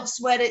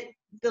sweat it.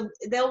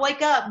 They'll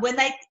wake up when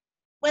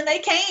they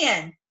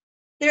can.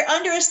 They're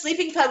under a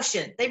sleeping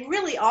potion. They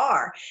really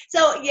are.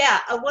 So yeah,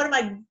 one of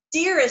my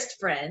dearest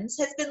friends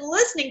has been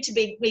listening to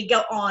me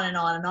go on and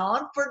on and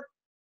on for,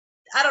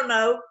 I don't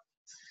know,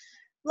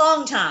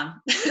 long time.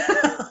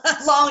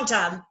 Long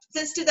time,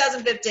 since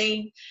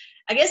 2015.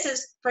 I guess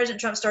as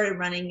President Trump started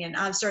running, and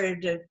I've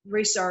started to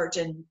research,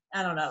 and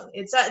I don't know,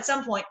 it's at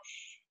some point.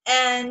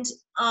 And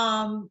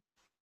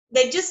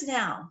they just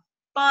now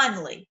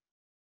finally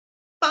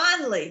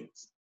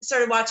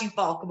started watching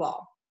Fall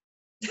Cabal.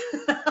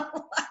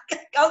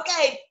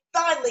 Okay,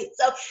 finally.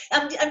 So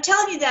I'm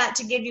telling you that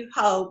to give you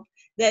hope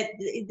that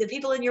the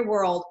people in your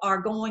world are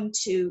going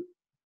to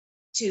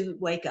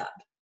wake up.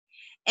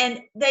 And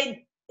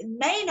they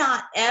may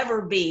not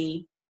ever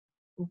be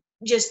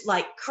just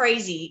like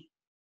crazy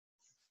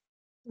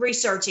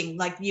researching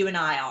like you and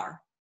I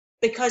are,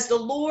 because the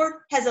Lord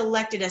has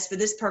elected us for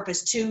this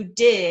purpose, to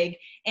dig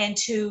and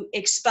to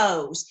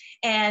expose,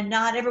 and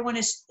not everyone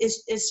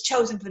is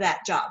chosen for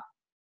that job.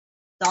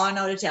 That's all I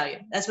know to tell you.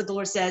 That's what the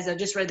Lord says. I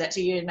just read that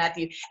to you in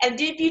Matthew. And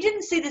if you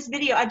didn't see this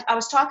video, I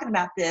was talking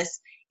about this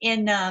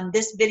in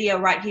this video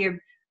right here.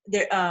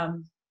 There,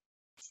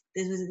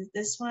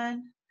 this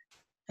one.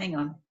 Hang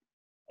on.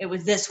 It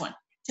was this one.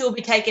 Two will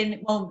be taken.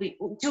 One will be,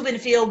 two will be in the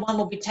field. One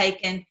will be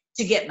taken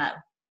to Gitmo.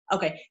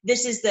 Okay.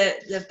 This is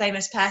the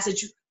famous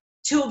passage.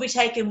 Two will be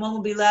taken. One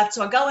will be left.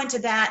 So I go into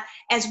that,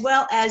 as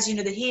well as, you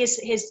know, that he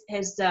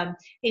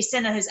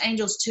sent out his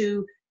angels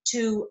to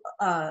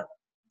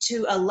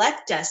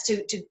elect us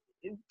to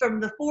from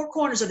the four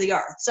corners of the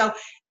earth. So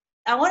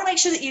I want to make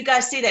sure that you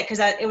guys see that, because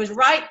it was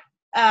right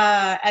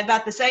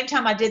about the same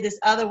time I did this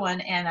other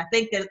one, and I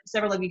think that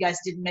several of you guys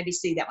didn't maybe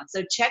see that one.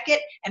 So check it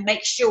and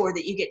make sure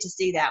that you get to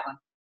see that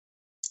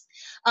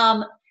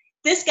one.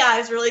 This guy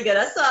is really good.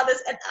 I saw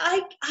this, and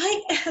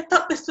I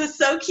thought this was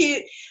so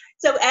cute.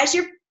 So as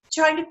you're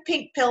trying to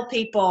pink pill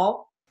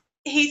people,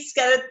 he's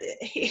got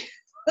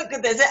look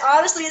at this. It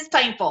honestly is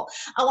painful.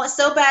 I want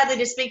so badly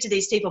to speak to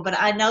these people, but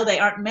I know they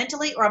aren't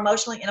mentally or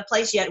emotionally in a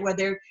place yet where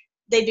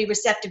they'd be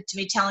receptive to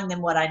me telling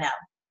them what I know.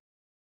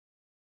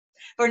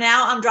 For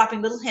now, I'm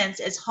dropping little hints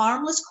as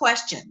harmless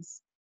questions.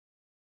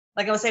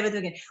 Like I was saying at the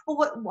beginning,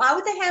 well, why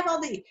would they have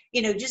all the,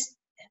 you know, just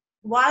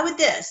why would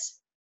this?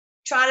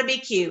 Try to be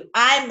cute.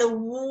 I'm the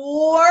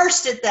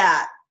worst at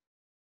that.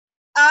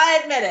 I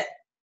admit it.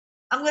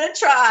 I'm going to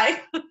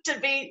try to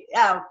be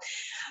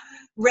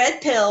red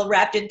pill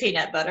wrapped in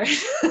peanut butter.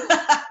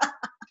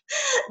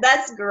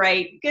 That's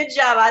great. Good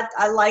job.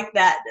 I like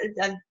that.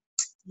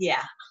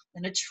 Yeah,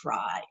 I'm going to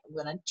try.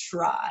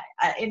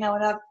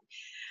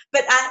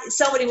 But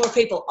so many more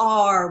people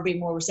are being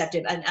more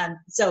receptive, and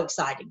so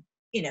exciting.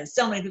 You know,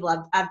 so many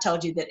people I've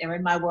told you that are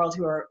in my world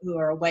who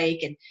are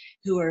awake, and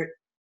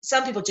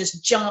some people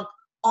just jump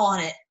on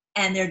it,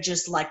 and they're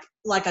just like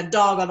a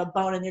dog on a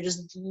bone, and they're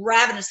just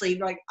ravenously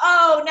like,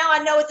 oh, now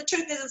I know what the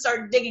truth is, and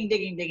start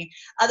digging.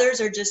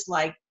 Others are just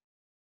like,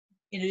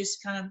 you know,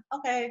 just kind of,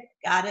 okay,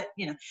 got it.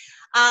 You know,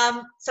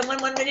 someone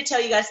wanted me to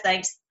tell you guys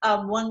thanks.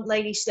 One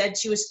lady said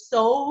she was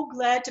so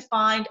glad to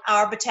find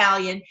our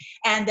battalion,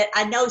 and that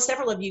I know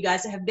several of you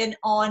guys have been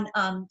on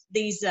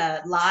these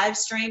live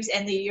streams,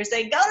 and you're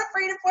saying, go to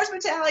Freedom Force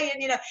Battalion,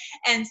 you know.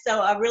 And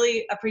so I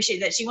really appreciate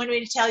that. She wanted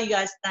me to tell you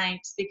guys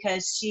thanks,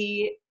 because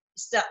she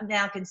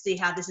now can see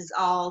how this is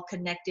all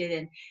connected,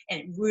 and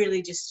it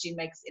really just, it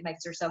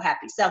makes her so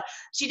happy. So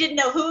she didn't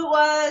know who it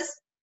was.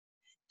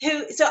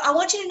 So I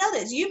want you to know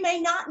this. You may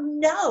not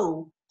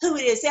know who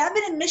it is. See, I've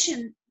been in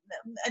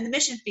the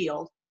mission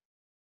field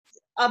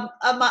of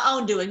my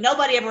own doing.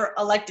 Nobody ever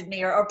elected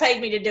me or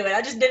paid me to do it.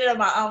 I just did it on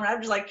my own. I'm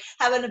just like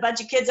having a bunch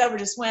of kids over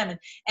to swim,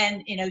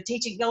 and you know,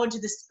 going to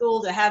the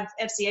school to have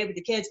FCA with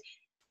the kids,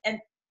 and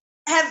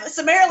have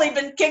summarily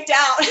been kicked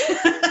out.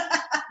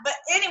 But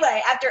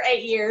anyway, after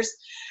 8 years,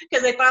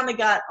 because they finally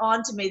got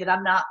on to me that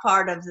I'm not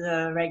part of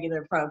the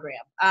regular program.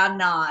 I'm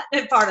not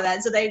part of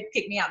that, so they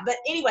kicked me out. But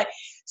anyway,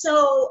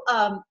 so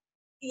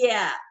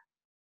yeah,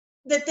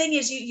 the thing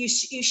is, you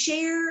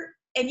share,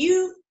 and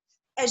you,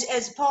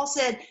 as Paul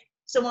said,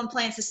 someone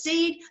plants a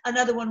seed,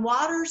 another one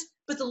waters,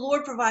 but the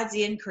Lord provides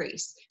the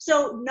increase.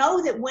 So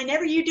know that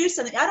whenever you do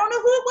something, I don't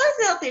know who it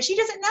was out there. She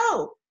doesn't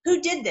know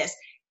who did this.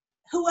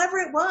 Whoever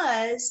it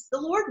was,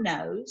 the Lord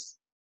knows.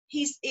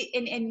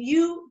 And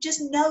you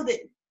just know that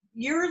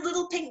your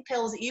little pink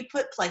pills that you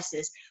put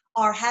places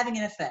are having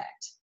an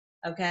effect.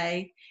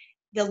 Okay,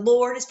 the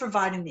Lord is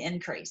providing the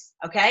increase.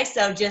 Okay,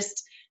 so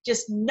just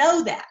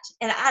know that.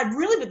 And I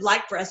really would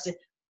like for us to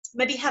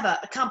maybe have a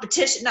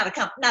competition, not a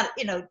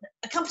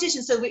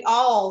competition, so we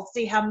all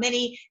see how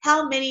many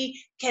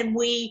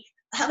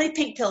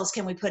pink pills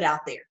can we put out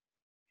there.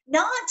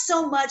 Not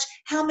so much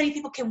how many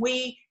people can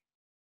we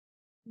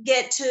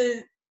get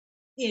to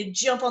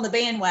jump on the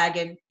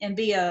bandwagon and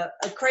be a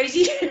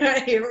crazy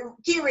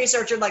key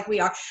researcher like we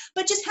are,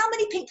 but just how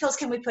many pink pills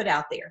can we put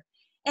out there?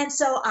 And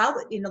so I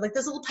would, like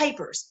those little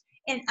papers,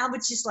 and I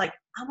would just like,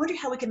 I wonder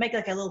how we can make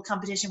like a little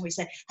competition where we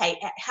say, hey,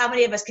 how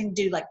many of us can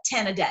do like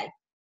 10 a day?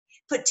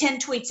 Put 10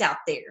 tweets out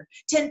there,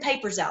 10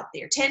 papers out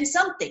there, 10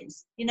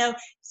 somethings,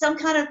 some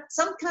kind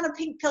of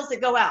pink pills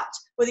that go out,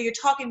 whether you're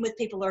talking with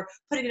people or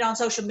putting it on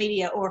social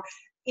media, or,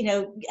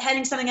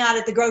 handing something out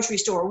at the grocery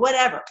store or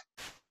whatever.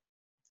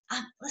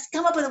 Let's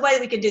come up with a way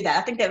that we can do that.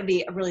 I think that would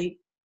be a really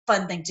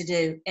fun thing to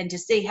do, and to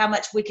see how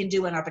much we can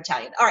do in our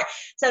battalion. All right.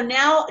 So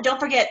now don't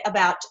forget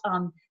about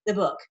the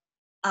book.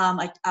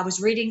 I was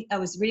reading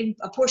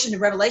a portion of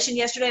Revelation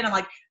yesterday, and I'm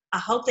like, I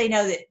hope they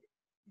know that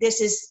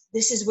this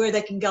is where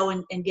they can go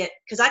and get,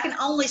 because I can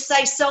only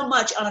say so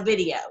much on a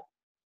video.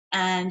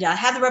 And I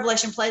have the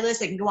Revelation playlist.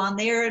 They can go on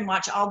there and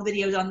watch all the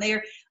videos on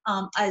there.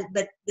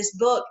 But this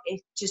book,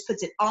 it just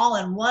puts it all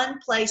in one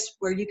place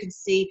where you can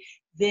see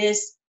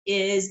this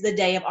is the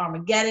day of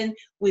Armageddon.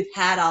 We've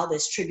had all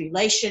this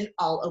tribulation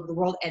all over the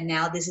world, and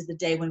now this is the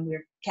day when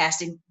we're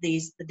casting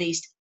the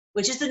beast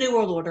which is the New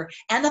World Order,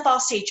 and the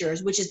false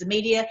teachers, which is the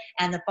media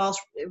and the false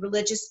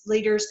religious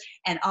leaders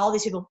and all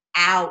these people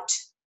out,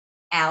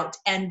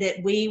 and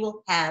that we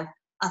will have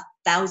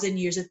 1,000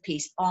 years of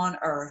peace on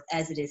earth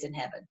as it is in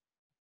heaven.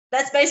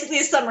 That's basically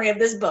a summary of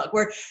this book.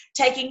 We're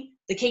taking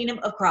the kingdom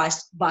of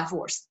Christ by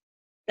force.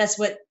 That's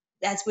what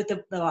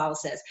the Bible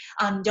says.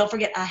 Don't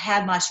forget, I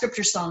have my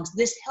scripture songs.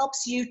 This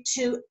helps you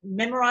to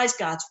memorize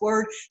God's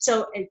word.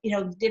 So,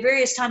 the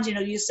various times,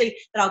 you see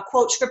that I'll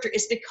quote scripture.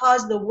 It's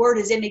because the word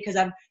is in me, because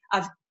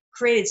I've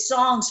created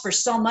songs for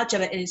so much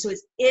of it, and so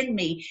it's in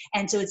me,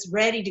 and so it's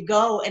ready to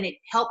go. And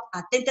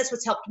I think that's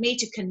what's helped me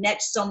to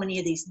connect so many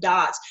of these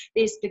dots,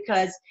 is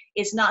because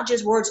it's not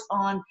just words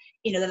on,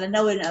 that I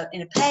know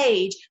in a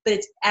page, but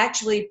it's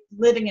actually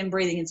living and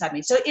breathing inside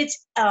me. So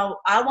it's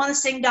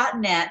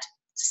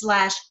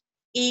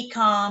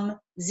iwantasing.net/ECOMZ,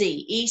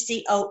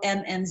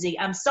 ECOMMZ.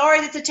 I'm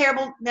sorry, that's a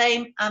terrible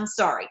name. I'm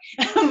sorry.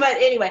 But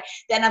anyway,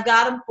 then I've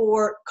got them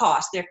for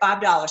cost. They're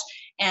 $5.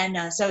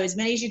 And so as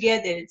many as you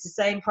get, it's the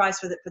same price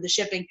for the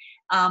shipping.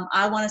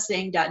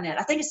 iwantasing.net.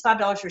 I think it's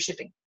 $5 for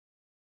shipping.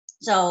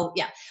 So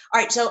yeah. All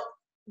right. So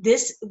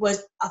this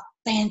was a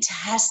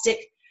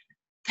fantastic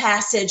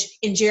passage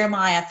in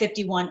Jeremiah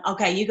 51.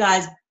 Okay, you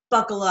guys,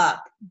 buckle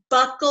up.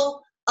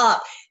 Buckle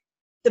up.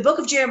 The book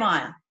of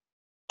Jeremiah,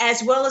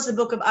 as well as the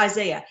book of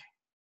Isaiah,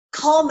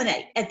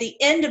 culminate at the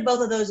end of both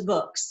of those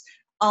books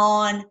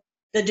on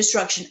the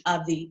destruction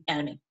of the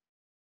enemy.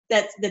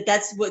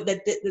 That's what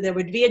there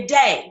would be a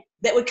day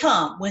that would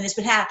come when this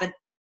would happen,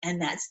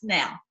 and that's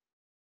now.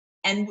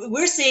 And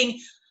we're seeing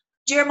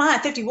Jeremiah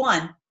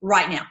 51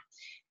 right now.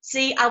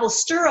 See, I will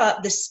stir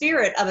up the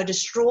spirit of a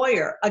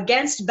destroyer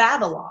against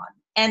Babylon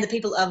and the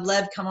people of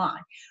Lev Kaman.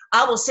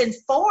 I will send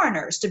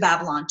foreigners to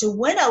Babylon to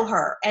winnow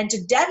her and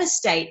to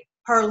devastate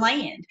her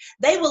land.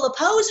 They will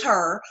oppose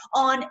her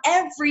on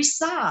every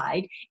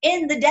side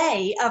in the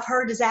day of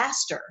her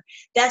disaster.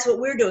 That's what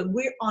we're doing.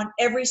 We're on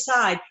every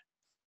side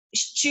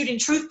shooting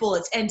truth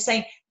bullets and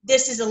saying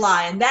this is a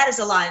lie and that is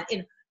a lie,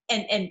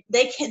 and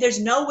they can. There's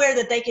nowhere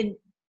that they can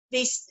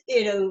be,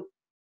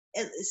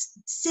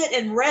 sit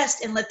and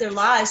rest and let their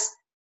lies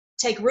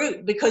take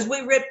root, because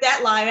we ripped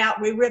that lie out.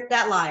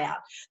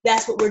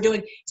 That's what we're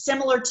doing.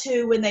 Similar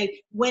to when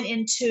they went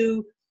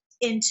into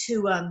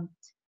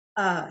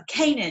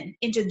Canaan,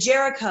 into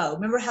Jericho.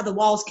 Remember how the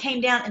walls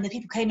came down and the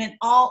people came in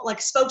all like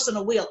spokes on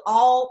a wheel,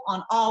 all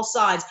on all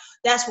sides.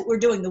 That's what we're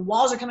doing. The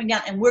walls are coming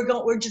down and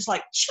we're just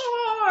like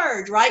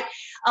charge, right?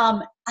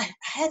 I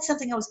had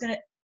something I was going to,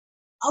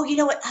 oh, you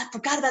know what? I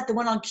forgot about the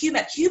one on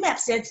QMAP. QMAP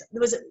said there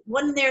was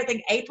one in there, I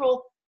think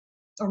April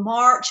or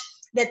March,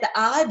 that the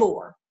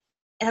IBOR,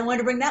 and I wanted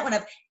to bring that one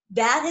up.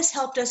 That has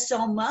helped us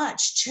so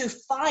much to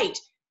fight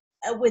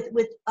with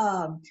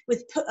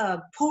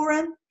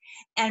Purim.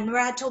 And remember,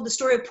 I told the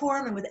story of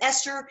Purim and with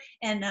Esther,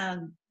 and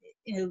a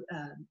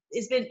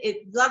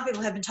lot of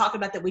people have been talking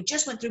about that. We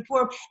just went through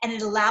Purim, and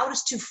it allowed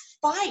us to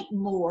fight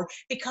more,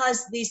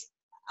 because these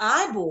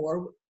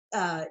IBOR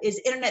is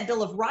Internet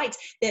Bill of Rights,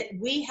 that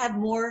we have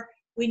more.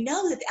 We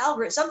know that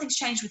something's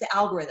changed with the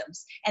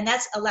algorithms, and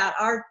that's allowed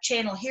our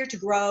channel here to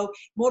grow.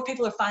 More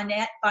people are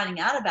finding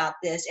out about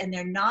this, and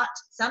they're not,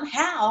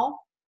 somehow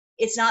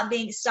it's not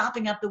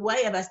stopping up the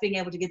way of us being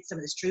able to get some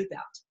of this truth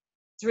out.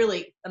 It's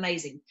really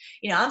amazing.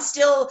 I'm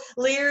still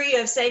leery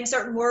of saying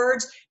certain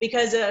words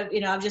because of,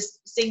 I've just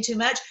seen too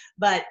much,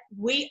 but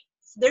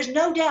there's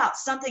no doubt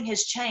something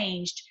has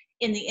changed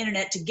in the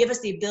internet to give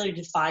us the ability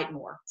to fight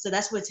more. So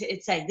that's what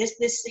it's saying.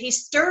 He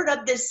stirred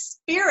up this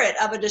spirit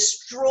of a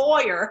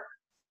destroyer.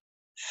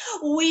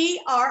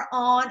 We are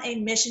on a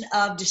mission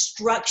of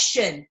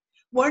destruction.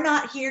 We're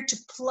not here to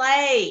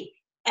play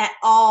at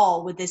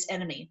all with this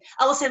enemy.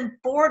 I will send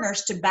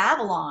foreigners to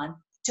Babylon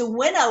to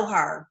winnow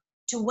her,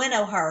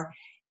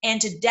 and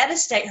to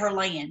devastate her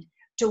land.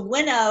 To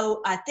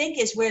winnow, I think,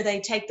 is where they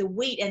take the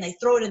wheat and they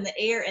throw it in the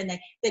air and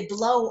they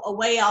blow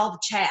away all the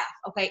chaff.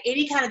 Okay,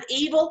 any kind of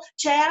evil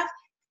chaff,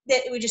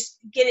 that we just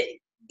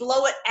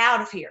blow it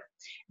out of here.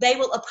 They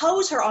will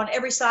oppose her on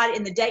every side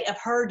in the day of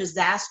her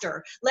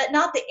disaster. Let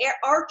not the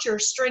archer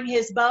string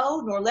his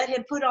bow, nor let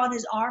him put on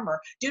his armor.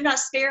 Do not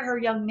spare her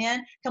young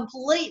men.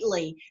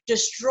 Completely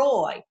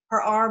destroy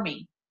her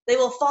army. They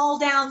will fall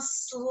down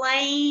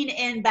slain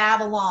in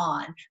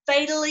Babylon,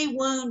 fatally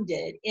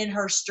wounded in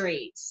her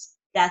streets.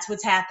 That's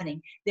what's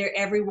happening. They're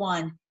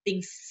everyone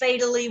being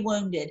fatally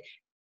wounded.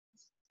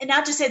 And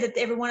not to say that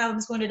every one of them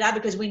is going to die,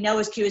 because we know,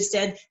 as Q has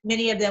said,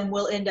 many of them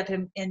will end up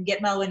in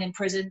Gitmo and in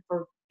prison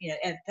for,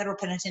 at federal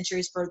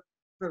penitentiaries for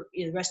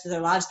the rest of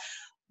their lives.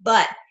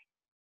 But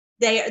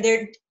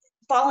they're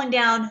falling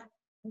down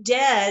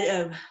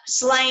dead,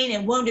 slain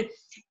and wounded,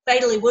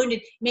 fatally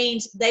wounded,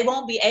 means they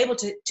won't be able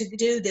to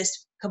do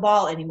this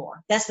cabal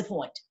anymore. That's the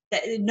point.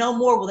 That no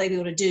more will they be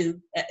able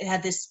to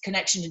have this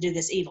connection to do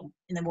this evil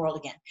in the world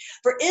again.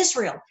 For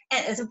Israel,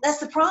 and that's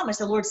the promise.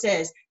 The Lord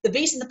says, the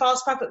beast and the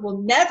false prophet will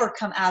never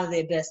come out of the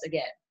abyss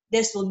again.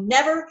 They will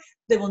never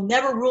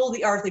rule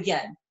the earth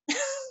again.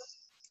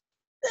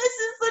 This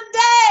is the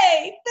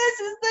day. This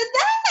is the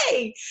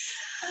day.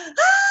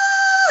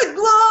 Ah,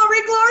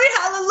 glory, glory,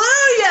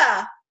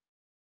 hallelujah.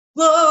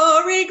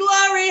 Glory,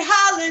 glory,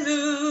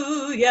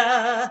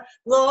 hallelujah.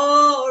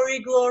 Glory,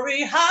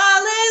 glory,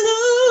 hallelujah.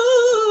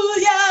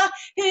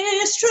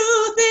 His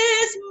truth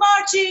is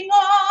marching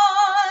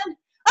on.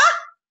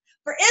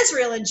 For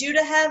Israel and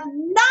Judah have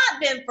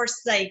not been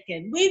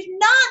forsaken. We've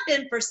not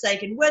been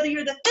forsaken. Whether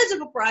you're the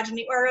physical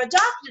progeny or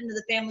adopted into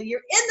the family,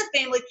 you're in the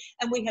family,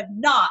 and we have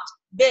not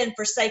been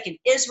forsaken.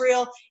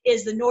 Israel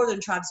is the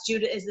northern tribes.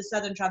 Judah is the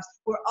southern tribes.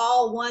 We're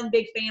all one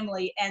big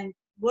family, and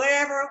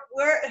wherever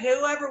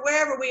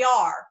we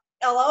are,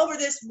 all over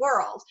this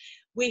world,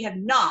 we have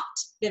not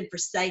been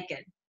forsaken.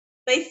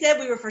 They said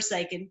we were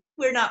forsaken.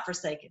 We're not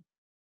forsaken.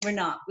 We're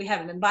not. We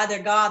haven't been. By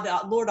their God,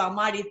 the Lord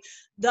Almighty,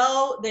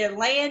 though their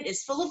land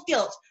is full of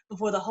guilt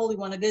before the Holy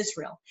One of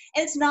Israel.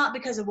 And it's not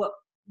because of what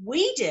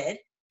we did.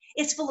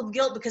 It's full of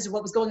guilt because of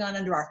what was going on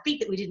under our feet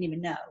that we didn't even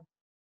know.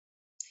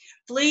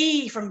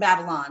 Flee from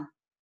Babylon.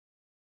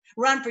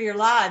 Run for your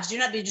lives. Do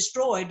not be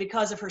destroyed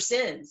because of her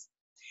sins.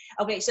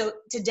 Okay, so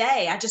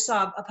today I just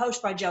saw a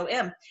post by Joe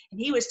M., and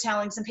he was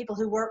telling some people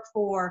who work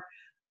for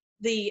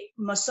the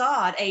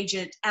Mossad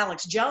agent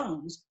Alex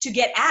Jones to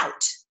get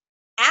out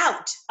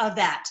of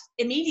that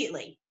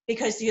immediately,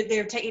 because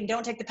they're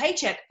don't take the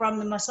paycheck from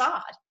the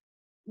Mossad.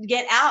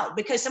 Get out,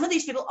 because some of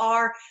these people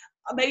are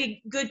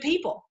maybe good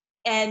people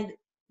and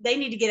they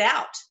need to get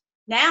out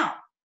now.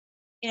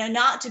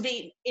 Not to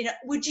be,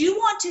 would you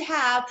want to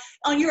have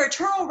on your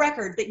eternal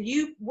record that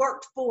you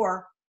worked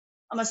for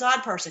a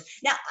Mossad person?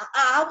 Now,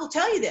 I will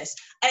tell you this,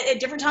 at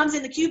different times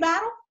in the Q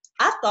battle,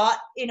 I thought,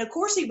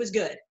 Corsi was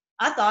good.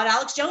 I thought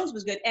Alex Jones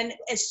was good. And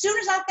as soon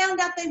as I found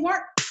out they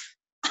weren't,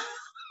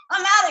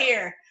 I'm out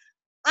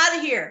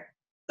of here.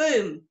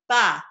 Boom,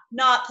 bye,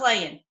 not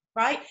playing,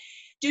 right?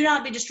 Do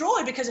not be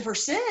destroyed because of her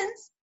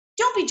sins.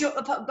 Don't be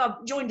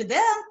joined to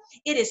them.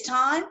 It is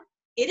time.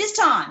 It is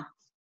time.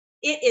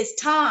 It is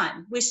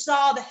time. We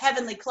saw the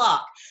heavenly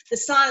clock. The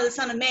sign of the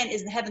Son of Man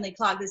is the heavenly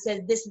clock that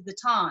says this is the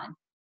time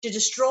to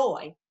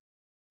destroy.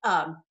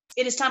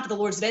 It is time for the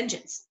Lord's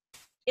vengeance.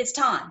 It's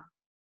time.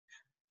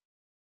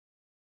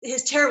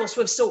 His terrible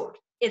swift sword.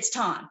 It's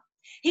time.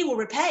 He will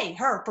repay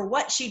her for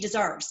what she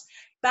deserves.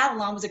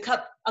 Babylon was a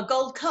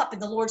gold cup in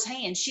the Lord's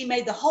hand. She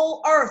made the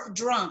whole earth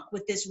drunk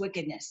with this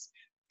wickedness,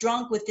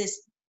 drunk with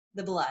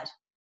the blood.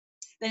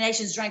 The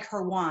nations drank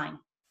her wine,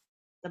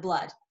 the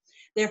blood.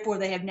 Therefore,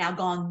 they have now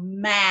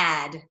gone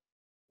mad.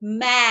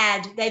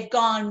 Mad. They've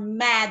gone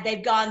mad.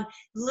 They've gone,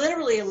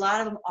 literally, a lot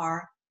of them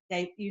are,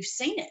 you've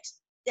seen it.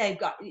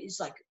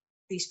 It's like,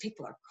 these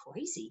people are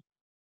crazy.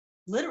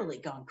 Literally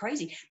gone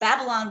crazy.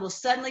 Babylon will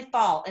suddenly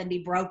fall and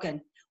be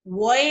broken.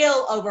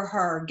 Wail over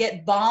her,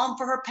 get balm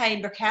for her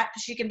pain,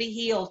 perhaps she can be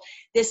healed.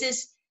 This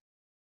is,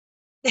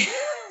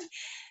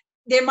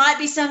 there might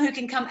be some who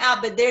can come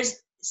out, but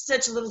there's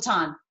such little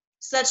time,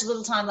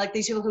 like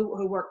these people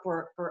who work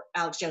for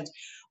Alex Jones.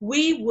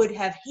 We would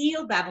have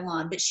healed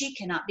Babylon, but she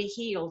cannot be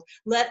healed.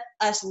 Let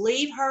us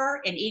leave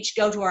her and each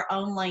go to our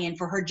own land,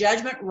 for her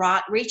judgment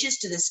reaches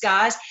to the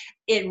skies.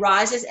 It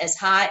rises as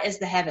high as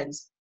the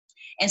heavens.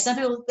 And some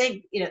people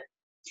think,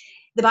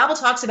 the Bible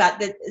talks about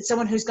that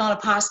someone who's gone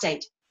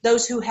apostate,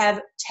 those who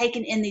have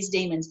taken in these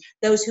demons,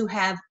 those who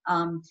have,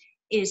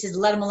 it says,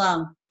 let them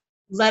alone.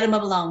 Let them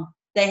alone.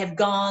 They have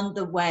gone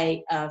the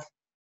way of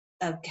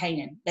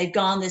Canaan. They've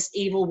gone this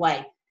evil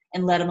way,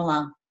 and let them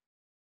alone.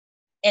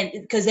 And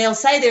because they'll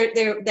say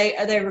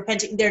they're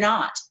repenting, they're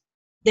not.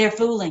 They're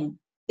fooling.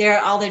 They're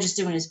just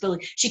doing is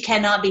fooling. She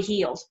cannot be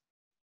healed.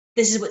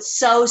 This is what's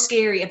so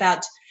scary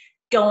about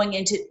going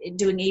into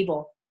doing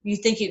evil. You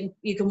think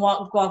you can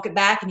walk it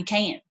back, and you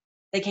can't.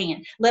 They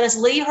can't. Let us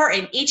leave her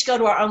and each go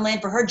to our own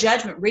land, for her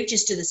judgment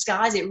reaches to the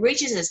skies. It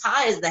reaches as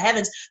high as the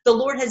heavens. The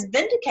Lord has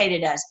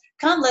vindicated us.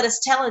 Come, let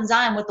us tell in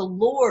Zion what the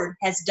Lord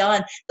has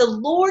done. The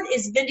Lord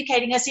is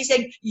vindicating us. He's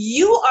saying,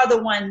 you are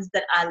the ones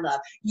that I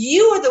love.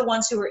 You are the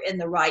ones who are in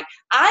the right.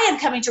 I am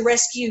coming to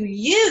rescue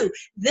you.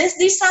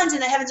 These signs in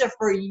the heavens are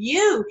for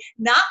you,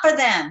 not for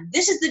them.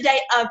 This is the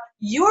day of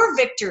your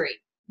victory,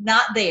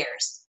 not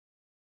theirs.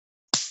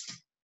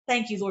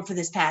 Thank you, Lord, for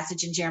this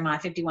passage in Jeremiah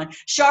 51.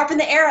 Sharpen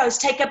the arrows,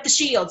 take up the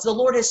shields. The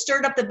Lord has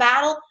stirred up the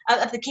battle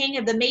of the king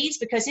of the Medes,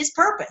 because his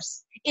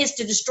purpose is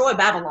to destroy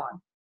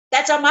Babylon.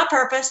 That's my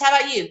purpose. How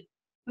about you?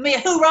 I mean,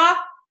 hoorah!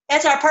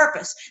 That's our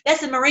purpose.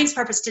 That's the Marines'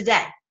 purpose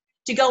today,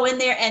 to go in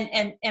there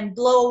and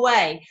blow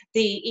away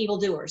the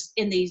evildoers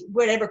in these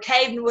whatever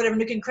cave and whatever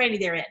nook and cranny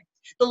they're in.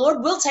 The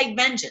Lord will take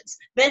vengeance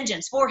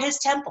for his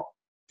temple.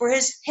 For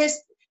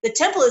the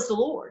temple is the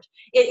Lord.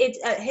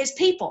 His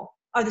people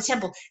are the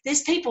temple.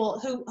 These people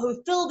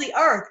who fill the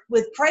earth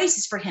with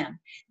praises for him.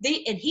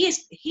 And he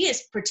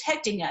is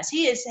protecting us.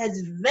 He has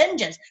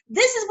vengeance.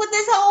 This is what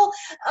this whole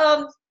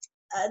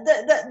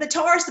the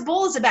Taurus, the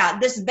bull, is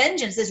about. This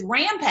vengeance, this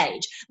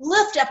rampage.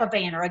 Lift up a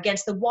banner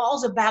against the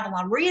walls of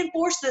Babylon.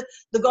 Reinforce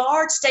the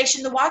guard,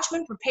 station the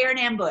watchman, prepare an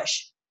ambush.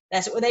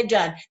 That's what they've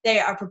done.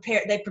 They've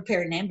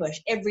prepared an ambush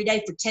every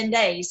day for 10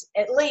 days.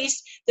 At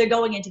least they're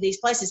going into these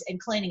places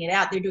and cleaning it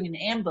out. They're doing an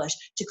ambush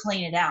to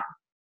clean it out.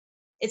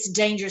 It's a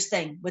dangerous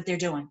thing what they're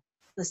doing.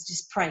 Let's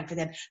just pray for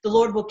them. The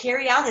Lord will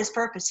carry out his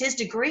purpose, his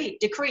decree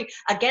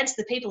against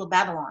the people of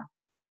Babylon.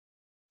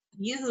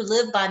 You who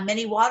live by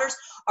many waters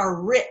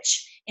are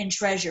rich in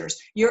treasures.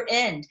 Your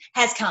end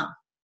has come.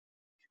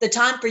 The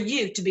time for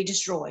you to be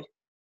destroyed.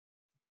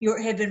 You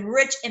have been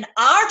rich in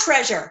our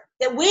treasure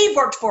that we've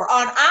worked for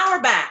on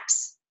our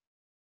backs.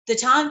 The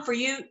time for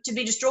you to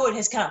be destroyed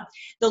has come.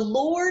 The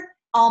Lord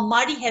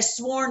Almighty has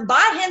sworn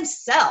by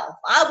himself,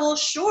 I will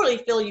surely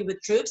fill you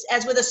with troops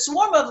as with a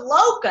swarm of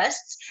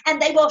locusts,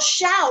 and they will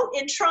shout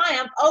in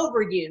triumph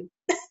over you.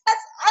 That's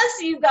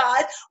us, you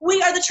guys.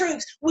 We are the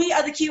troops. We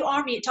are the Q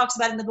army. It talks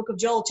about in the book of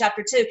Joel,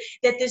 chapter 2,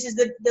 that this is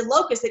the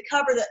locusts that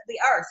cover the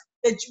earth.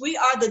 That we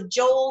are the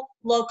Joel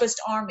locust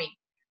army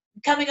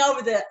coming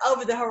over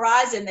the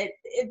horizon.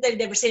 They've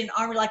never seen an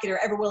army like it or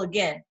ever will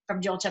again,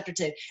 from Joel chapter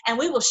 2. And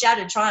we will shout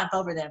in triumph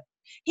over them.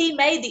 He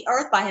made the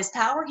earth by his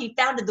power. He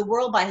founded the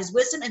world by his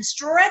wisdom and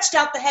stretched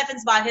out the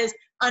heavens by his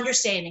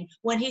understanding.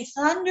 When he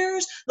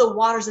thunders, the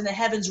waters in the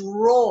heavens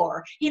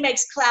roar. He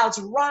makes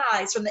clouds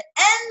rise from the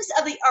ends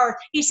of the earth.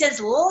 He sends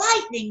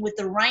lightning with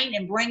the rain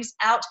and brings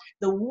out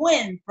the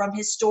wind from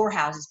his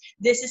storehouses.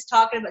 This is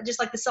talking about, just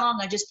like the song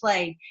I just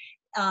played,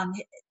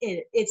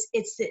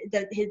 it's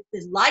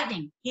his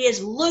lightning. He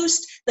has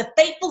loosed the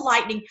fateful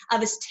lightning of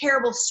his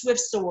terrible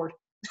swift sword.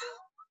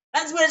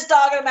 That's what it's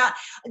talking about,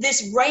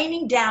 this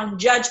raining down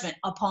judgment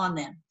upon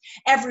them.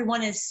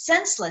 Everyone is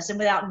senseless and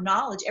without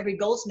knowledge. Every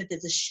goldsmith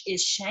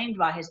is shamed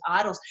by his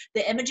idols.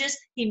 The images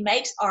he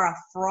makes are a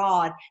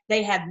fraud.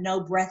 They have no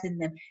breath in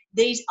them.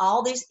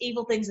 All these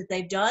evil things that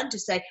they've done to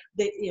say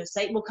that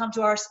Satan will come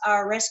to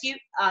our rescue.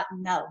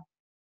 No,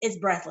 it's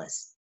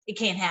breathless. It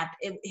can't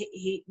happen.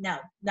 No,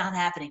 not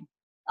happening.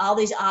 All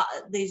these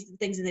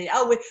things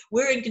that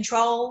we're in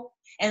control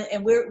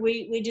and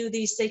we do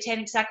these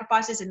satanic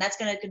sacrifices and that's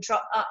going to control.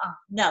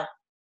 No,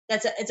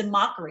 it's a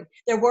mockery.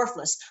 They're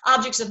worthless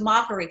objects of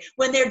mockery.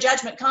 When their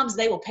judgment comes,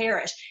 they will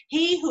perish.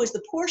 He who is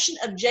the portion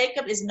of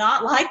Jacob is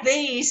not like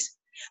these,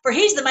 for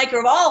he's the maker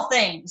of all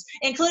things,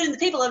 including the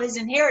people of his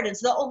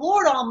inheritance. The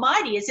Lord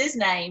Almighty is his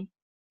name.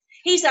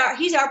 He's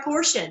our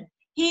portion.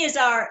 He is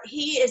our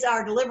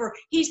deliverer.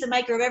 He's the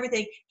maker of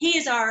everything. He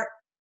is the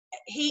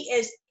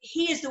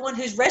one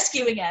who's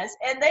rescuing us,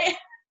 and they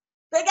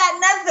got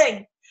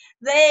nothing.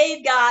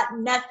 They got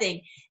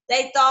nothing.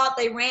 They thought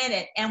they ran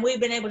it, and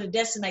we've been able to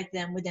decimate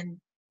them within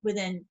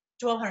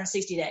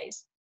 1,260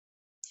 days.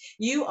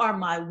 You are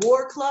my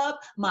war club,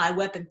 my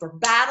weapon for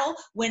battle.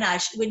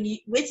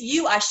 With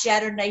you I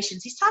shatter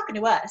nations. He's talking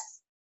to us.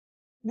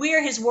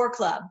 We're his war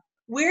club.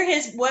 We're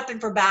his weapon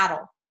for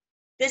battle.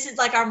 This is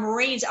like our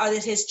Marines are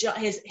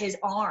his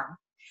arm.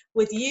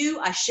 With you,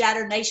 I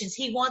shatter nations.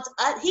 He wants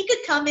us. He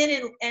could come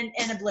in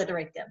and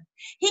obliterate them.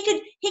 He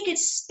could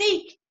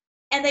speak,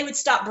 and they would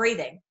stop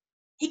breathing.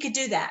 He could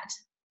do that,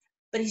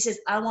 but he says,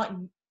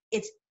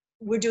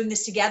 we're doing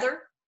this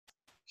together.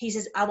 He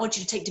says, I want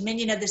you to take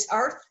dominion of this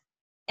earth,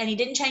 and he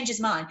didn't change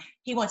his mind.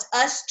 He wants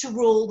us to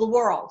rule the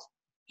world.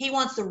 He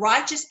wants the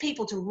righteous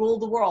people to rule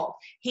the world.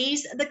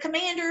 He's the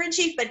commander in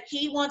chief, but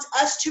he wants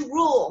us to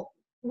rule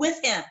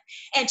with him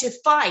and to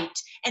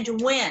fight and to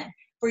win.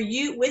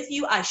 With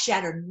you, I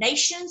shatter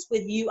nations.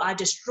 With you, I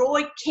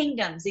destroy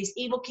kingdoms, these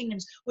evil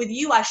kingdoms. With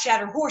you, I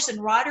shatter horse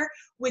and rider.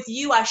 With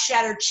you, I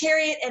shatter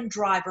chariot and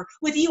driver.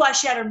 With you, I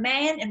shatter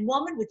man and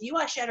woman. With you,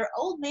 I shatter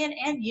old man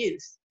and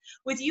youth.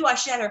 With you, I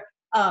shatter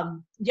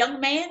young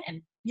man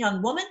and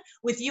young woman.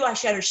 With you, I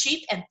shatter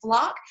sheep and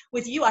flock.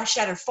 With you, I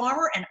shatter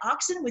farmer and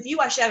oxen. With you,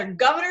 I shatter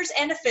governors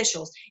and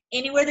officials.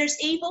 Anywhere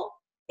there's evil,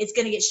 it's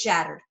going to get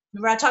shattered.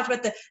 Remember, I talked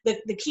about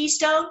the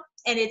keystone,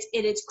 and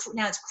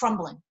now it's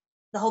crumbling.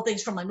 The whole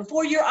thing's crumbling.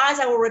 Before your eyes,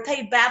 I will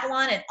repay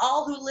Babylon and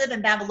all who live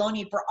in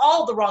Babylonia for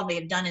all the wrong they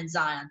have done in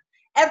Zion.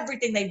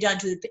 Everything they've done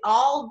to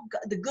all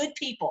the good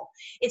people.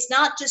 It's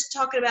not just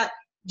talking about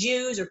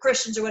Jews or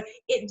Christians or what.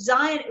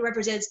 Zion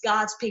represents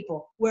God's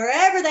people,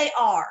 wherever they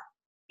are,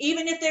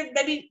 even if they're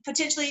maybe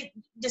potentially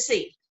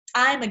deceived.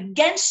 I am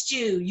against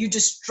you, you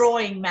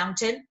destroying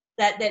mountain,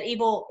 that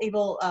evil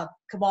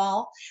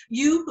cabal.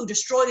 You who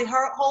destroy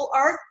the whole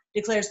earth,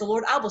 declares the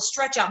Lord, I will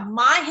stretch out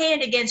my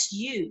hand against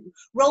you,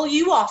 roll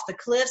you off the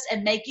cliffs,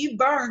 and make you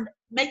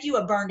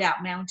a burned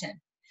out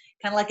mountain.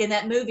 Kind of like in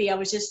that movie I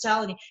was just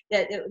telling you,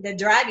 that the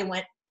dragon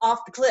went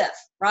off the cliff,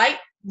 right?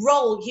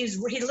 He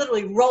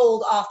literally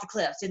rolled off the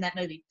cliffs in that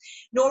movie.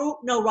 No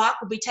rock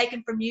will be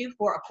taken from you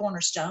for a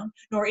cornerstone,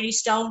 nor any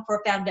stone for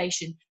a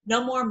foundation.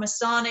 No more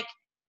Masonic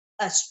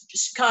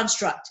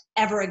construct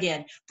ever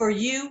again, for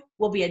you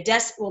will be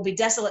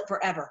desolate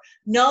forever.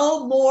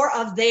 No more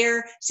of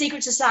their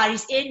secret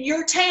societies in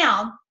your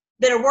town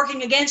that are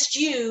working against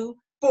you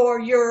for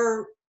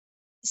your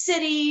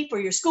city, for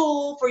your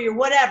school, for your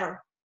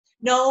whatever.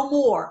 No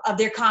more of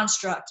their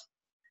construct.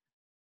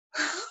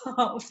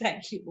 Oh,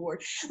 thank you,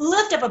 Lord.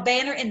 Lift up a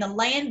banner in the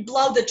land,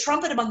 blow the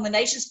trumpet among the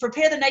nations,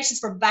 prepare the nations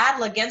for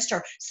battle against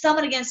her,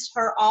 summon against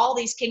her all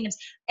these kingdoms,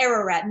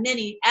 Ararat,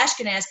 Mini,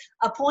 Ashkenaz,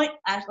 appoint,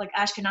 like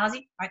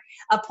Ashkenazi, right?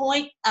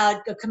 Appoint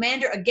a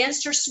commander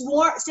against her,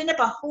 send up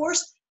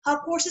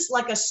horses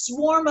like a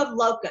swarm of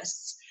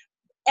locusts.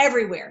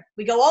 everywhere.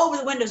 We go over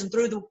the windows and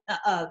through the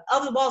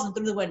over the walls and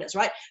through the windows,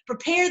 right?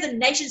 Prepare the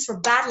nations for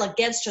battle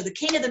against her. The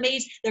king of the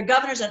Medes, their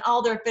governors, and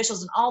all their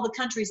officials, and all the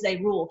countries they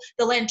rule.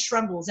 The land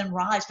trembles and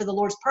rise, for the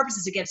Lord's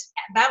purposes against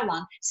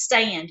Babylon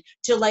stand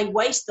to lay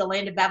waste the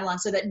land of Babylon,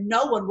 so that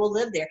no one will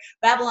live there.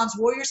 Babylon's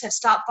warriors have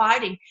stopped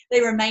fighting;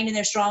 they remain in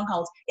their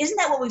strongholds. Isn't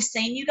that what we've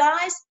seen, you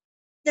guys?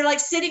 They're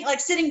like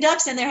sitting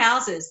ducks in their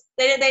houses.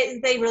 They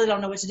really don't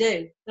know what to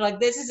do. They're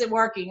like, this isn't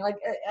working. Like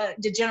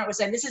Degenerate was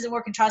saying, this isn't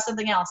working. Try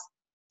something else.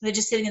 They're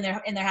just sitting in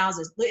their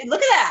houses. Look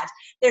at that.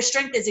 Their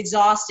strength is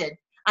exhausted.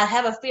 I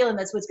have a feeling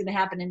that's what's going to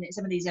happen in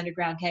some of these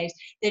underground caves.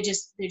 They're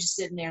just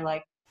sitting there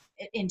like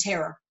in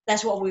terror.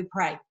 That's what we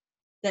pray,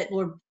 that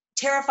Lord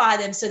terrify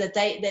them, so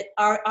that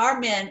our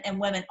men and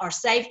women are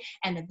safe,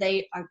 and that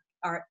they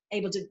are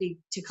able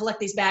to collect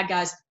these bad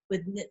guys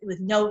with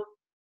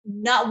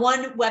not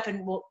one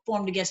weapon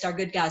formed against our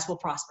good guys will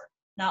prosper.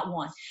 Not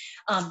one.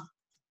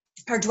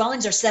 Her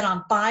dwellings are set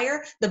on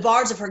fire. The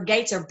bars of her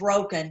gates are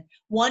broken.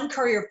 One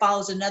courier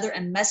follows another,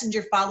 and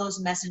messenger follows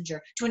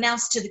messenger, to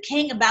announce to the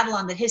king of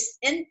Babylon that his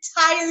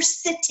entire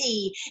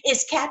city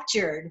is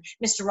captured.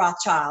 Mr.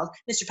 Rothschild,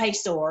 Mr.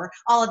 Pastor,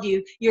 all of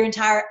you,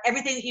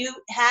 everything that you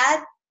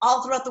had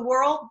all throughout the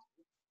world,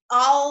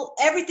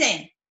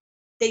 everything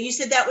that you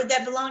said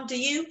that belonged to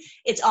you,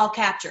 it's all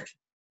captured.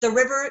 The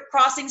river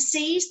crossing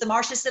seas, the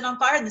marshes set on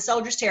fire, and the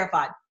soldiers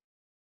terrified.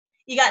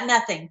 You got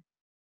nothing.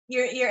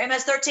 Your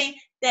MS-13,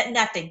 that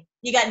nothing.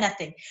 You got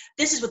nothing.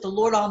 This is what the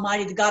Lord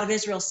Almighty, the God of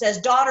Israel,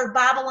 says. Daughter of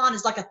Babylon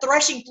is like a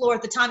threshing floor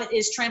at the time it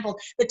is trampled.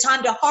 The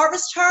time to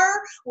harvest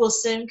her will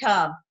soon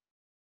come.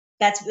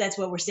 That's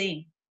what we're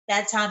seeing.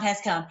 That time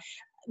has come.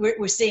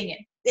 We're seeing it.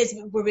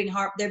 They're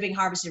being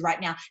harvested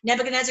right now.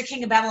 Nebuchadnezzar,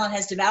 king of Babylon,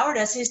 has devoured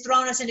us. He's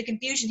thrown us into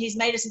confusion. He's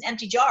made us an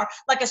empty jar.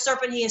 Like a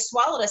serpent, he has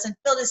swallowed us and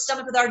filled his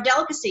stomach with our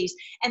delicacies.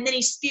 And then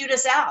he spewed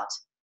us out.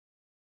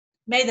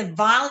 May the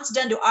violence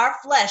done to our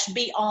flesh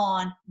be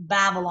on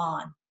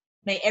Babylon.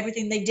 May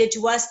everything they did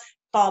to us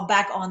fall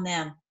back on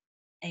them.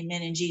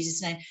 Amen, in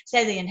Jesus' name.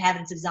 Say the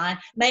inhabitants of Zion.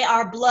 May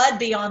our blood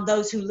be on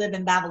those who live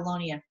in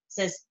Babylonia,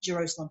 says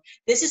Jerusalem.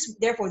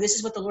 Therefore, this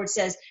is what the Lord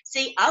says.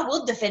 See, I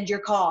will defend your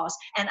cause,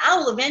 and I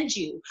will avenge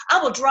you. I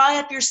will dry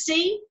up her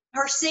sea,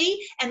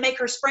 and make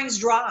her springs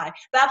dry.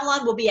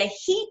 Babylon will be a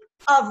heap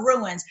of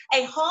ruins,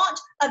 a haunt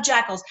of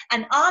jackals,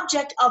 an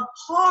object of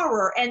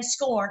horror and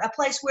scorn, a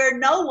place where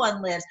no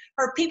one lives.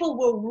 Her people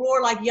will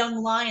roar like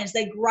young lions.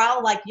 They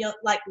growl like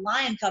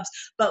lion cubs.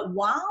 But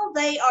while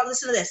they are,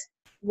 listen to this,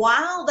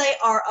 while they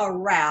are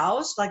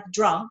aroused, like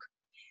drunk,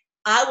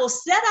 I will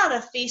set out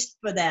a feast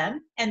for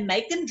them and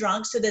make them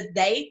drunk, so that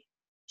they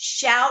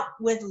shout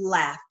with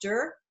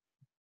laughter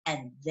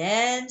and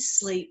then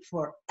sleep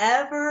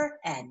forever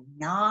and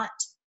not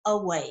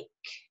awake.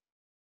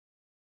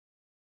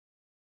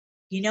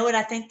 You know what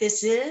I think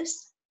this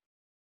is?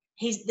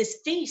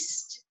 This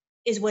feast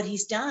is what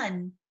he's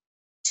done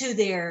to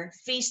their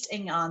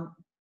feasting on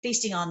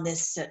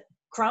this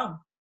crone.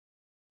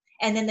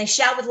 And then they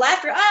shout with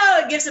laughter.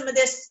 Oh, it gives them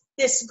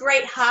this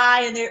great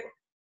high,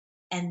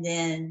 and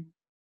then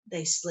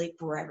they sleep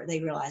forever.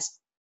 They realize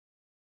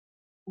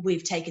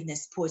we've taken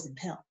this poison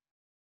pill.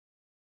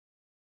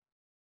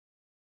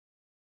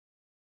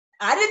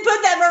 I didn't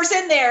put that verse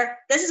in there.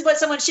 This is what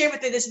someone shared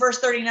with me, this verse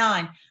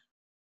 39.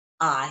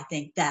 I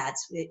think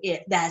that's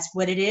it. That's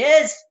what it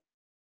is.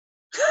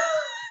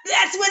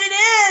 That's what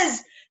it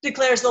is,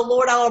 declares the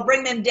Lord. I will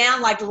bring them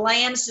down like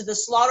lambs to the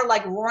slaughter,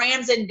 like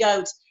rams and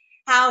goats.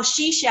 How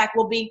Shishak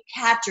will be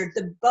captured.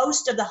 The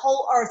boast of the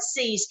whole earth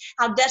sees.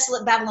 How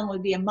desolate Babylon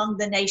will be among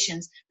the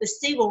nations. The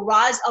sea will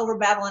rise over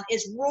Babylon.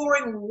 Its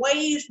roaring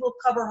waves will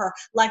cover her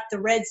like the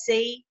Red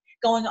Sea,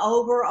 going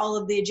over all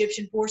of the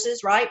Egyptian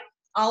forces, right?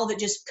 All of it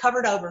just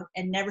covered over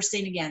and never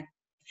seen again.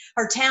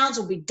 Her towns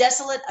will be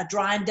desolate, a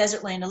dry and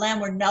desert land, a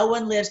land where no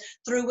one lives,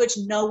 through which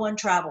no one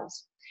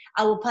travels.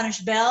 I will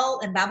punish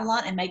Bel and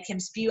Babylon and make him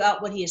spew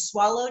out what he has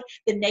swallowed.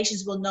 The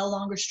nations will no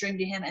longer stream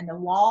to him, and the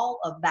wall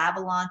of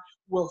Babylon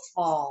will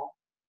fall.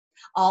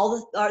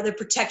 All the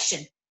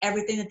protection,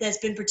 everything that's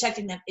been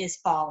protecting them is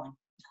falling.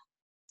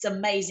 It's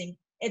amazing.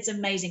 It's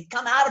amazing.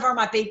 Come out of her,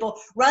 my people.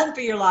 Run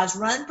for your lives.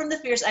 Run from the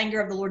fierce anger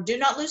of the Lord. Do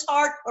not lose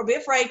heart or be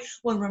afraid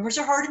when rumors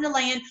are heard in the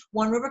land.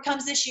 One rumor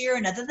comes this year,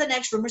 another the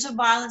next. Rumors of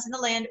violence in the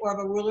land, or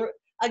of a ruler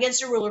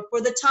against a ruler.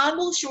 For the time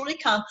will surely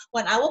come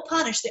when I will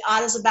punish the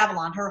idols of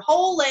Babylon. Her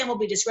whole land will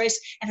be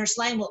disgraced, and her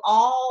slain will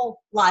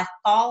all lie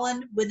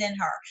fallen within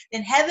her.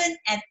 Then heaven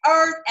and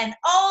earth and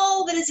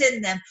all that is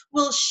in them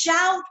will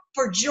shout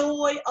for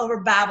joy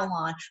over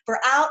Babylon. For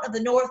out of the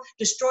north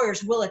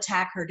destroyers will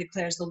attack her,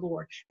 declares the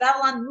Lord.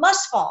 Babylon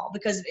must fall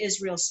because of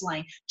Israel's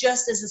slain,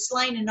 just as the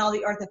slain in all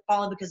the earth have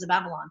fallen because of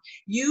Babylon.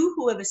 You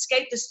who have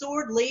escaped the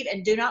sword, leave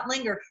and do not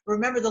linger.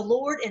 Remember the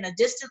Lord in a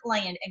distant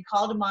land and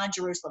call to mind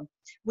Jerusalem.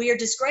 We are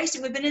disgraced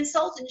and we've been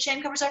insulted, and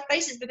shame covers our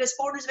faces because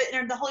foreigners have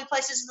entered the holy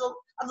places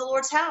of the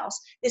Lord's house.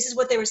 This is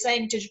what they were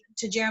saying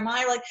to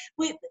Jeremiah. Like,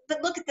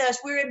 but look at this.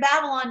 We're in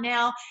Babylon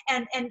now,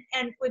 and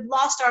we've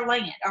lost our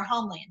land, our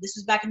homeland. This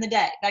was back in the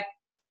day, back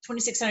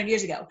 2,600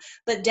 years ago.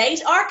 But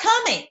days are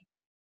coming.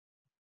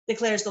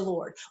 declares the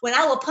Lord, when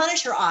I will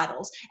punish her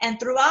idols, and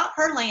throughout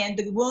her land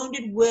the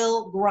wounded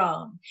will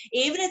groan.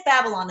 Even if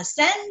Babylon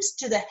ascends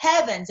to the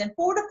heavens and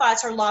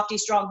fortifies her lofty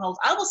strongholds,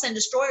 I will send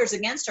destroyers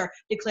against her,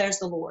 declares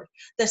the Lord.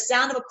 The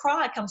sound of a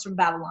cry comes from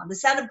Babylon, the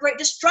sound of great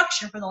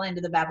destruction from the land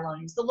of the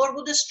Babylonians. The Lord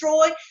will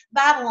destroy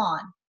Babylon.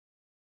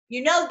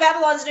 You know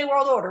Babylon's New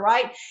World Order,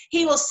 right?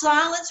 He will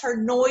silence her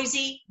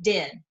noisy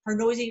din, her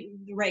noisy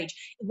rage.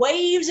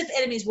 Waves of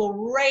enemies will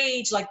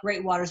rage like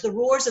great waters. The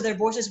roars of their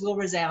voices will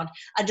resound.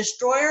 A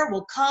destroyer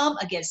will come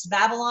against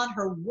Babylon.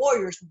 Her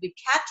warriors will be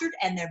captured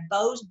and their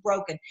bows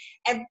broken.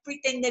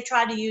 Everything they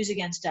tried to use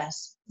against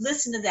us.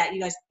 Listen to that,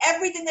 you guys.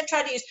 Everything they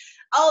tried to use.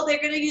 Oh,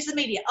 they're going to use the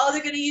media. Oh,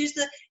 they're going to use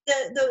the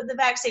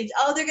vaccines.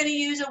 Oh, they're going to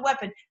use a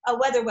weapon, a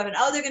weather weapon.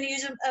 Oh, they're going to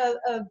use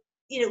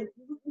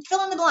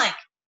fill in the blank.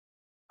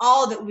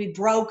 All of it will be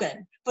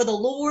broken. For the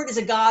Lord is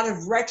a God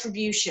of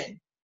retribution.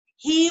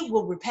 He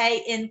will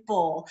repay in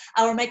full.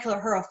 I will make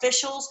her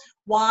officials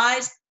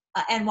wise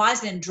and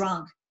wise men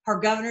drunk, her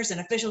governors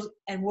and officials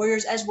and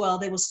warriors as well.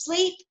 They will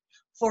sleep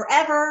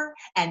forever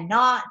and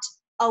not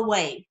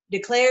awake,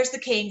 declares the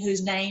King,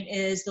 whose name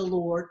is the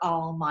Lord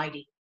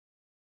Almighty.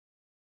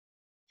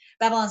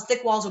 Babylon's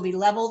thick walls will be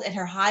leveled and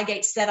her high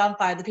gates set on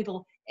fire. The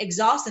people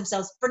exhaust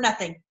themselves for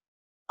nothing.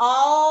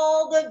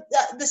 All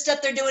the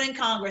stuff they're doing in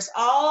Congress,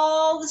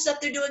 all the stuff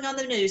they're doing on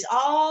the news,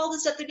 all the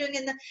stuff they're doing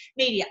in the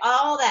media,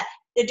 all that,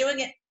 they're doing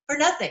it for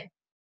nothing.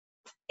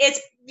 It's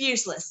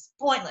useless,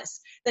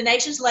 pointless. The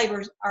nation's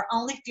labors are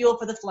only fuel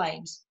for the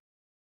flames.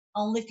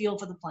 Only fuel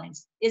for the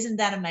flames. Isn't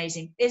that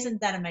amazing?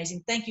 Isn't that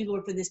amazing? Thank you,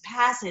 Lord, for this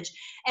passage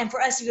and for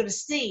us to be able to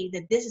see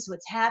that this is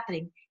what's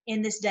happening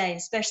in this day,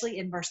 especially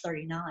in verse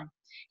 39.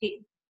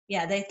 They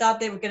thought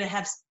they were going to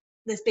have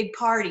this big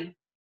party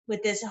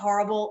with this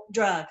horrible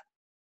drug.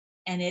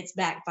 And it's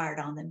backfired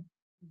on them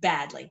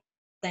badly.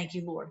 Thank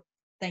you, Lord.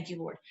 Thank you,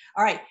 Lord.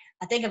 All right.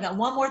 I think I've got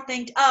one more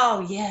thing.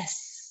 Oh,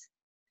 yes.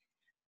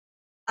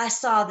 I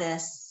saw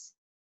this,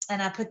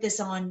 and I put this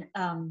on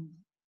I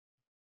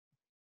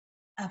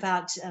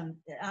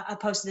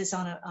posted this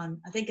on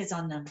I think it's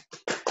on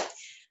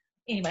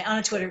anyway, on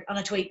a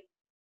tweet.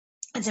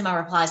 It's in my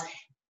replies.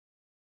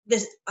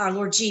 Our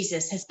Lord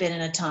Jesus has been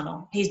in a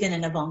tunnel. He's been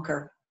in a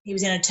bunker. He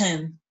was in a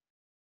tomb.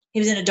 He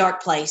was in a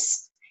dark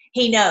place.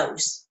 He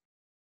knows.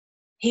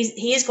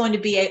 He is going to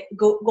be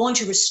going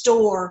to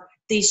restore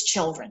these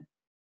children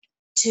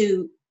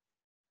to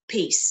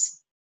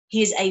peace.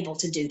 He is able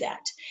to do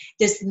that.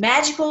 This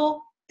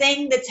magical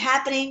thing that's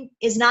happening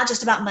is not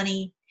just about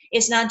money.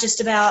 It's not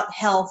just about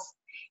health.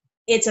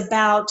 It's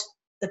about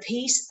the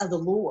peace of the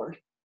Lord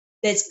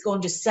that's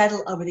going to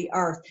settle over the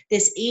earth.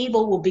 This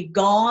evil will be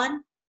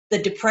gone.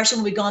 The depression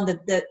will be gone.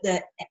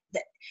 The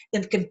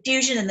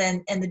confusion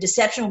and the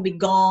deception will be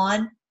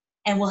gone.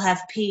 And we'll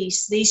have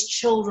peace. These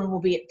children will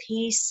be at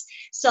peace.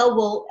 So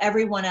will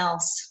everyone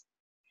else.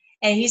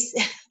 And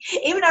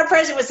even our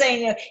president was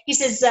saying, he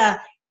says,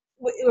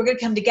 we're going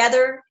to come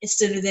together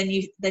sooner than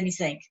you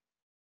think.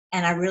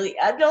 And I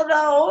don't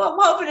know.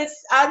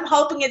 I'm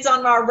hoping it's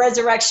on our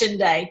resurrection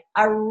day.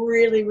 I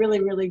really,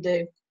 really, really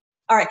do.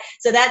 All right.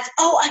 So I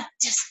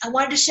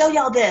wanted to show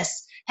y'all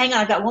this. Hang on.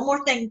 I've got one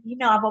more thing.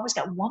 I've always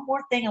got one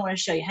more thing I want to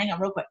show you. Hang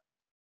on real quick.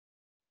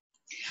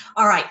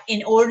 All right,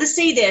 in order to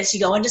see this,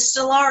 you go into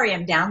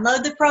Stellarium,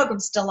 download the program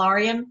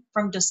Stellarium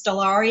from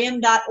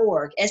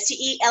stellarium.org,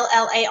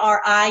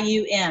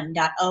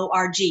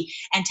 STELLARIUM.org,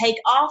 and take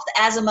off the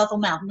azimuthal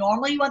mount.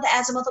 Normally you want the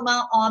azimuthal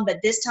mount on,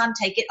 but this time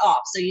take it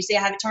off. So you see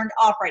I have it turned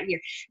off right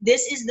here.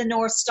 This is the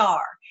North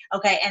Star.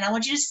 Okay, and I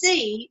want you to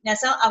see, now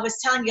I was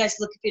telling you guys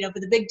to look for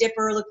the Big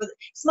Dipper, look for the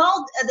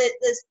small,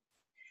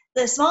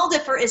 the Small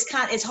Dipper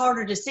it's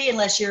harder to see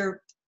unless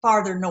you're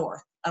farther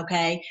north.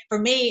 Okay, for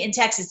me in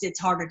Texas, it's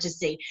harder to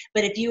see.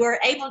 But if you are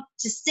able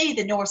to see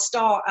the North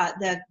Star,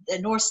 the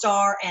North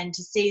Star, and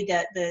to see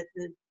the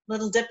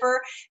Little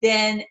Dipper,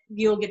 then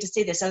you'll get to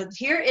see this. So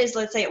here is,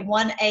 let's say, at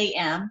 1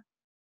 a.m.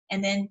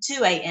 and then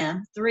 2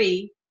 a.m.,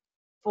 3,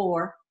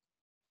 4,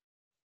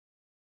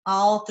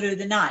 all through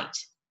the night,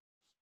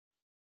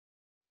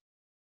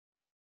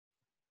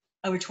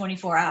 over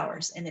 24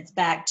 hours, and it's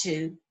back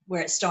to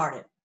where it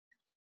started.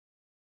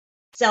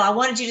 So I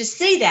wanted you to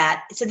see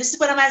that. So this is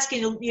what I'm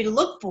asking you to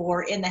look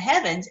for in the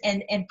heavens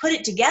and put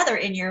it together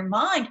in your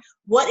mind.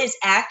 What is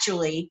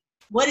actually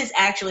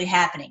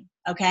happening?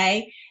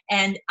 Okay.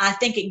 And I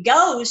think it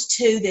goes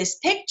to this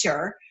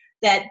picture,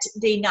 that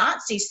the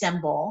Nazi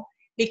symbol,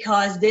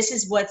 because this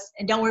is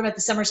and don't worry about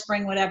the summer,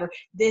 spring, whatever.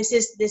 This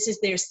is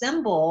their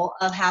symbol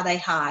of how they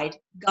hide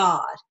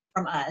God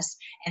from us,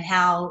 and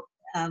how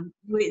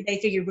they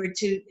figure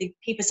they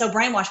keep us so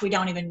brainwashed we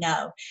don't even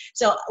know.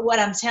 So what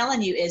I'm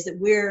telling you is that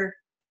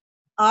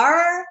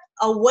our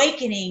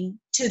awakening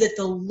to that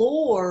the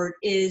Lord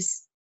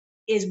is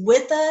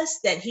with us,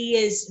 that He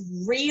is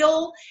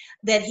real,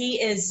 that He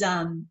is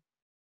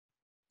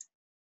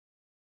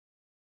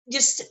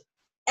just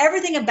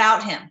everything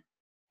about Him,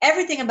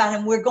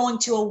 we're going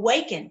to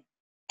awaken.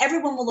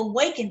 Everyone will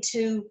awaken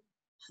to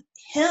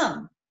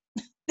Him.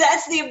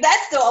 That's the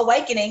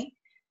awakening.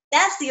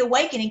 That's the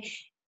awakening.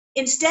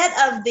 Instead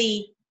of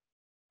the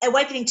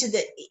awakening to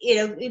the,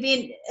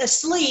 being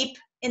asleep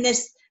in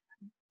this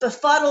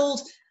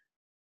befuddled,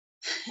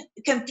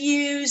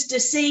 confused,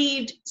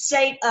 deceived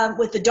state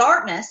with the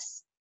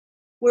darkness.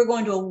 We're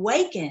going to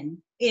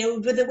awaken,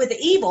 with the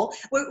evil.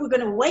 We're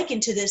going to awaken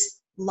to this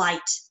light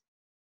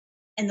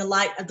and the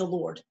light of the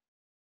Lord.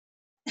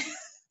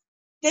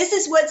 This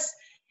is what's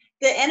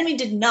the enemy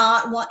did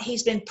not want.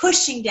 He's been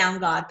pushing down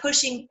God,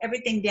 pushing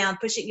everything down,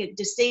 pushing it,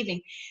 deceiving.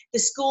 The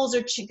schools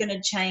are going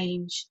to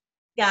change,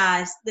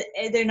 guys.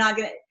 They're not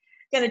going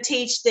to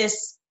teach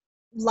this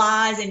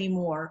lies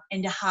anymore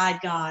and to hide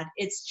God.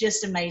 It's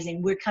just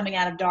amazing. We're coming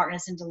out of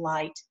darkness into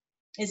light.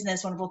 Isn't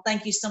this wonderful?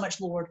 Thank you so much,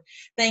 Lord.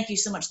 Thank you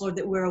so much, Lord,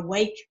 that we're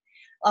awake.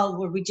 Oh,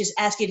 Lord, we just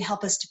ask you to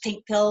help us to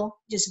pink pill.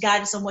 Just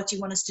guide us on what you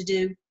want us to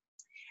do.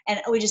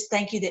 And we just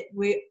thank you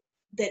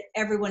that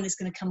everyone is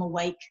going to come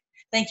awake.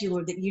 Thank you,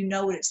 Lord, that you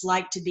know what it's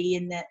like to be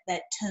in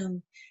that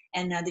tomb,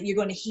 and that you're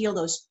going to heal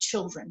those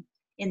children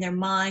in their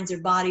minds,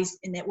 their bodies,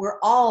 and that we're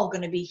all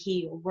going to be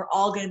healed. We're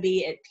all going to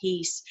be at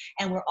peace,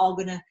 and we're all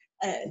going to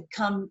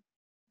come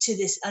to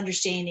this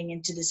understanding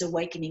and to this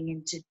awakening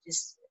and to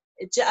this.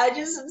 I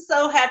just am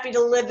so happy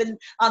to live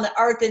on the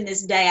earth in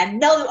this day. I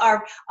know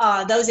our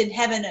those in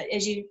heaven,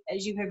 as you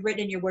have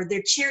written in your word,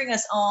 they're cheering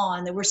us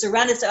on. That we're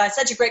surrounded by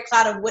such a great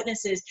cloud of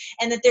witnesses,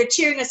 and that they're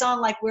cheering us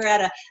on like we're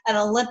at an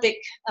Olympic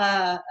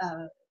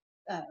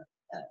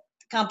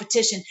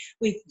competition.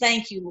 We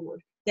thank you,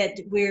 Lord, that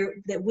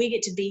we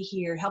get to be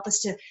here. Help us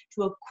to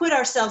acquit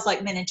ourselves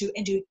like men, and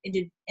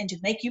to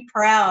make you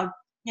proud,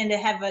 and to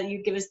have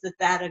you give us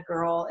that a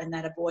girl and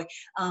that a boy.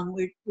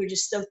 We're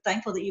just so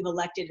thankful that you've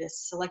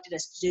selected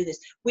us to do this.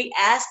 We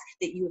ask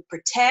that you would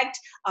protect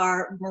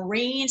our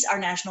Marines, our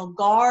National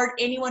Guard,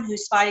 anyone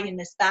who's fighting in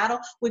this battle.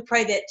 We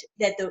pray that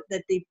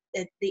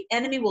the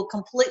enemy will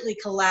completely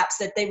collapse,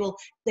 that they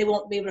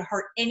won't be able to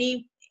hurt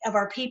any of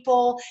our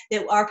people,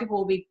 that our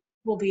people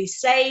will be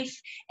safe,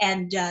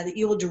 and that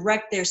you will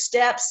direct their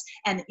steps,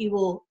 and that you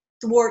will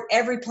thwart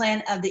every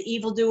plan of the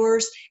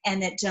evildoers,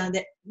 and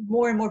that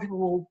more and more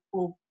people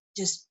will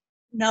just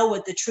know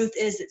what the truth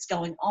is that's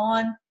going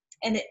on,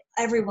 and that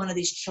every one of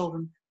these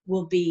children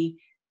will be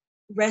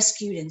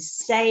rescued and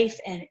safe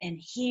and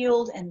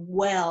healed and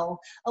well.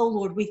 Oh,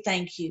 Lord, we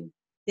thank you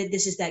that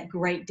this is that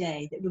great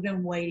day that we've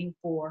been waiting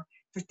for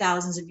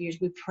thousands of years.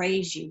 We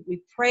praise you.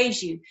 We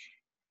praise you.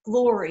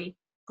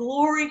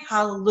 Glory,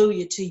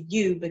 hallelujah to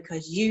you,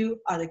 because you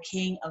are the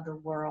King of the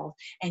world,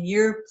 and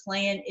your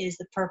plan is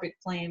the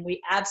perfect plan.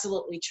 We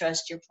absolutely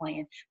trust your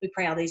plan. We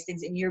pray all these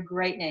things in your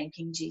great name,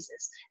 King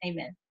Jesus.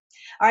 Amen.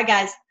 All right,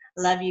 guys,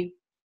 love you.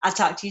 I'll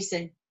talk to you soon.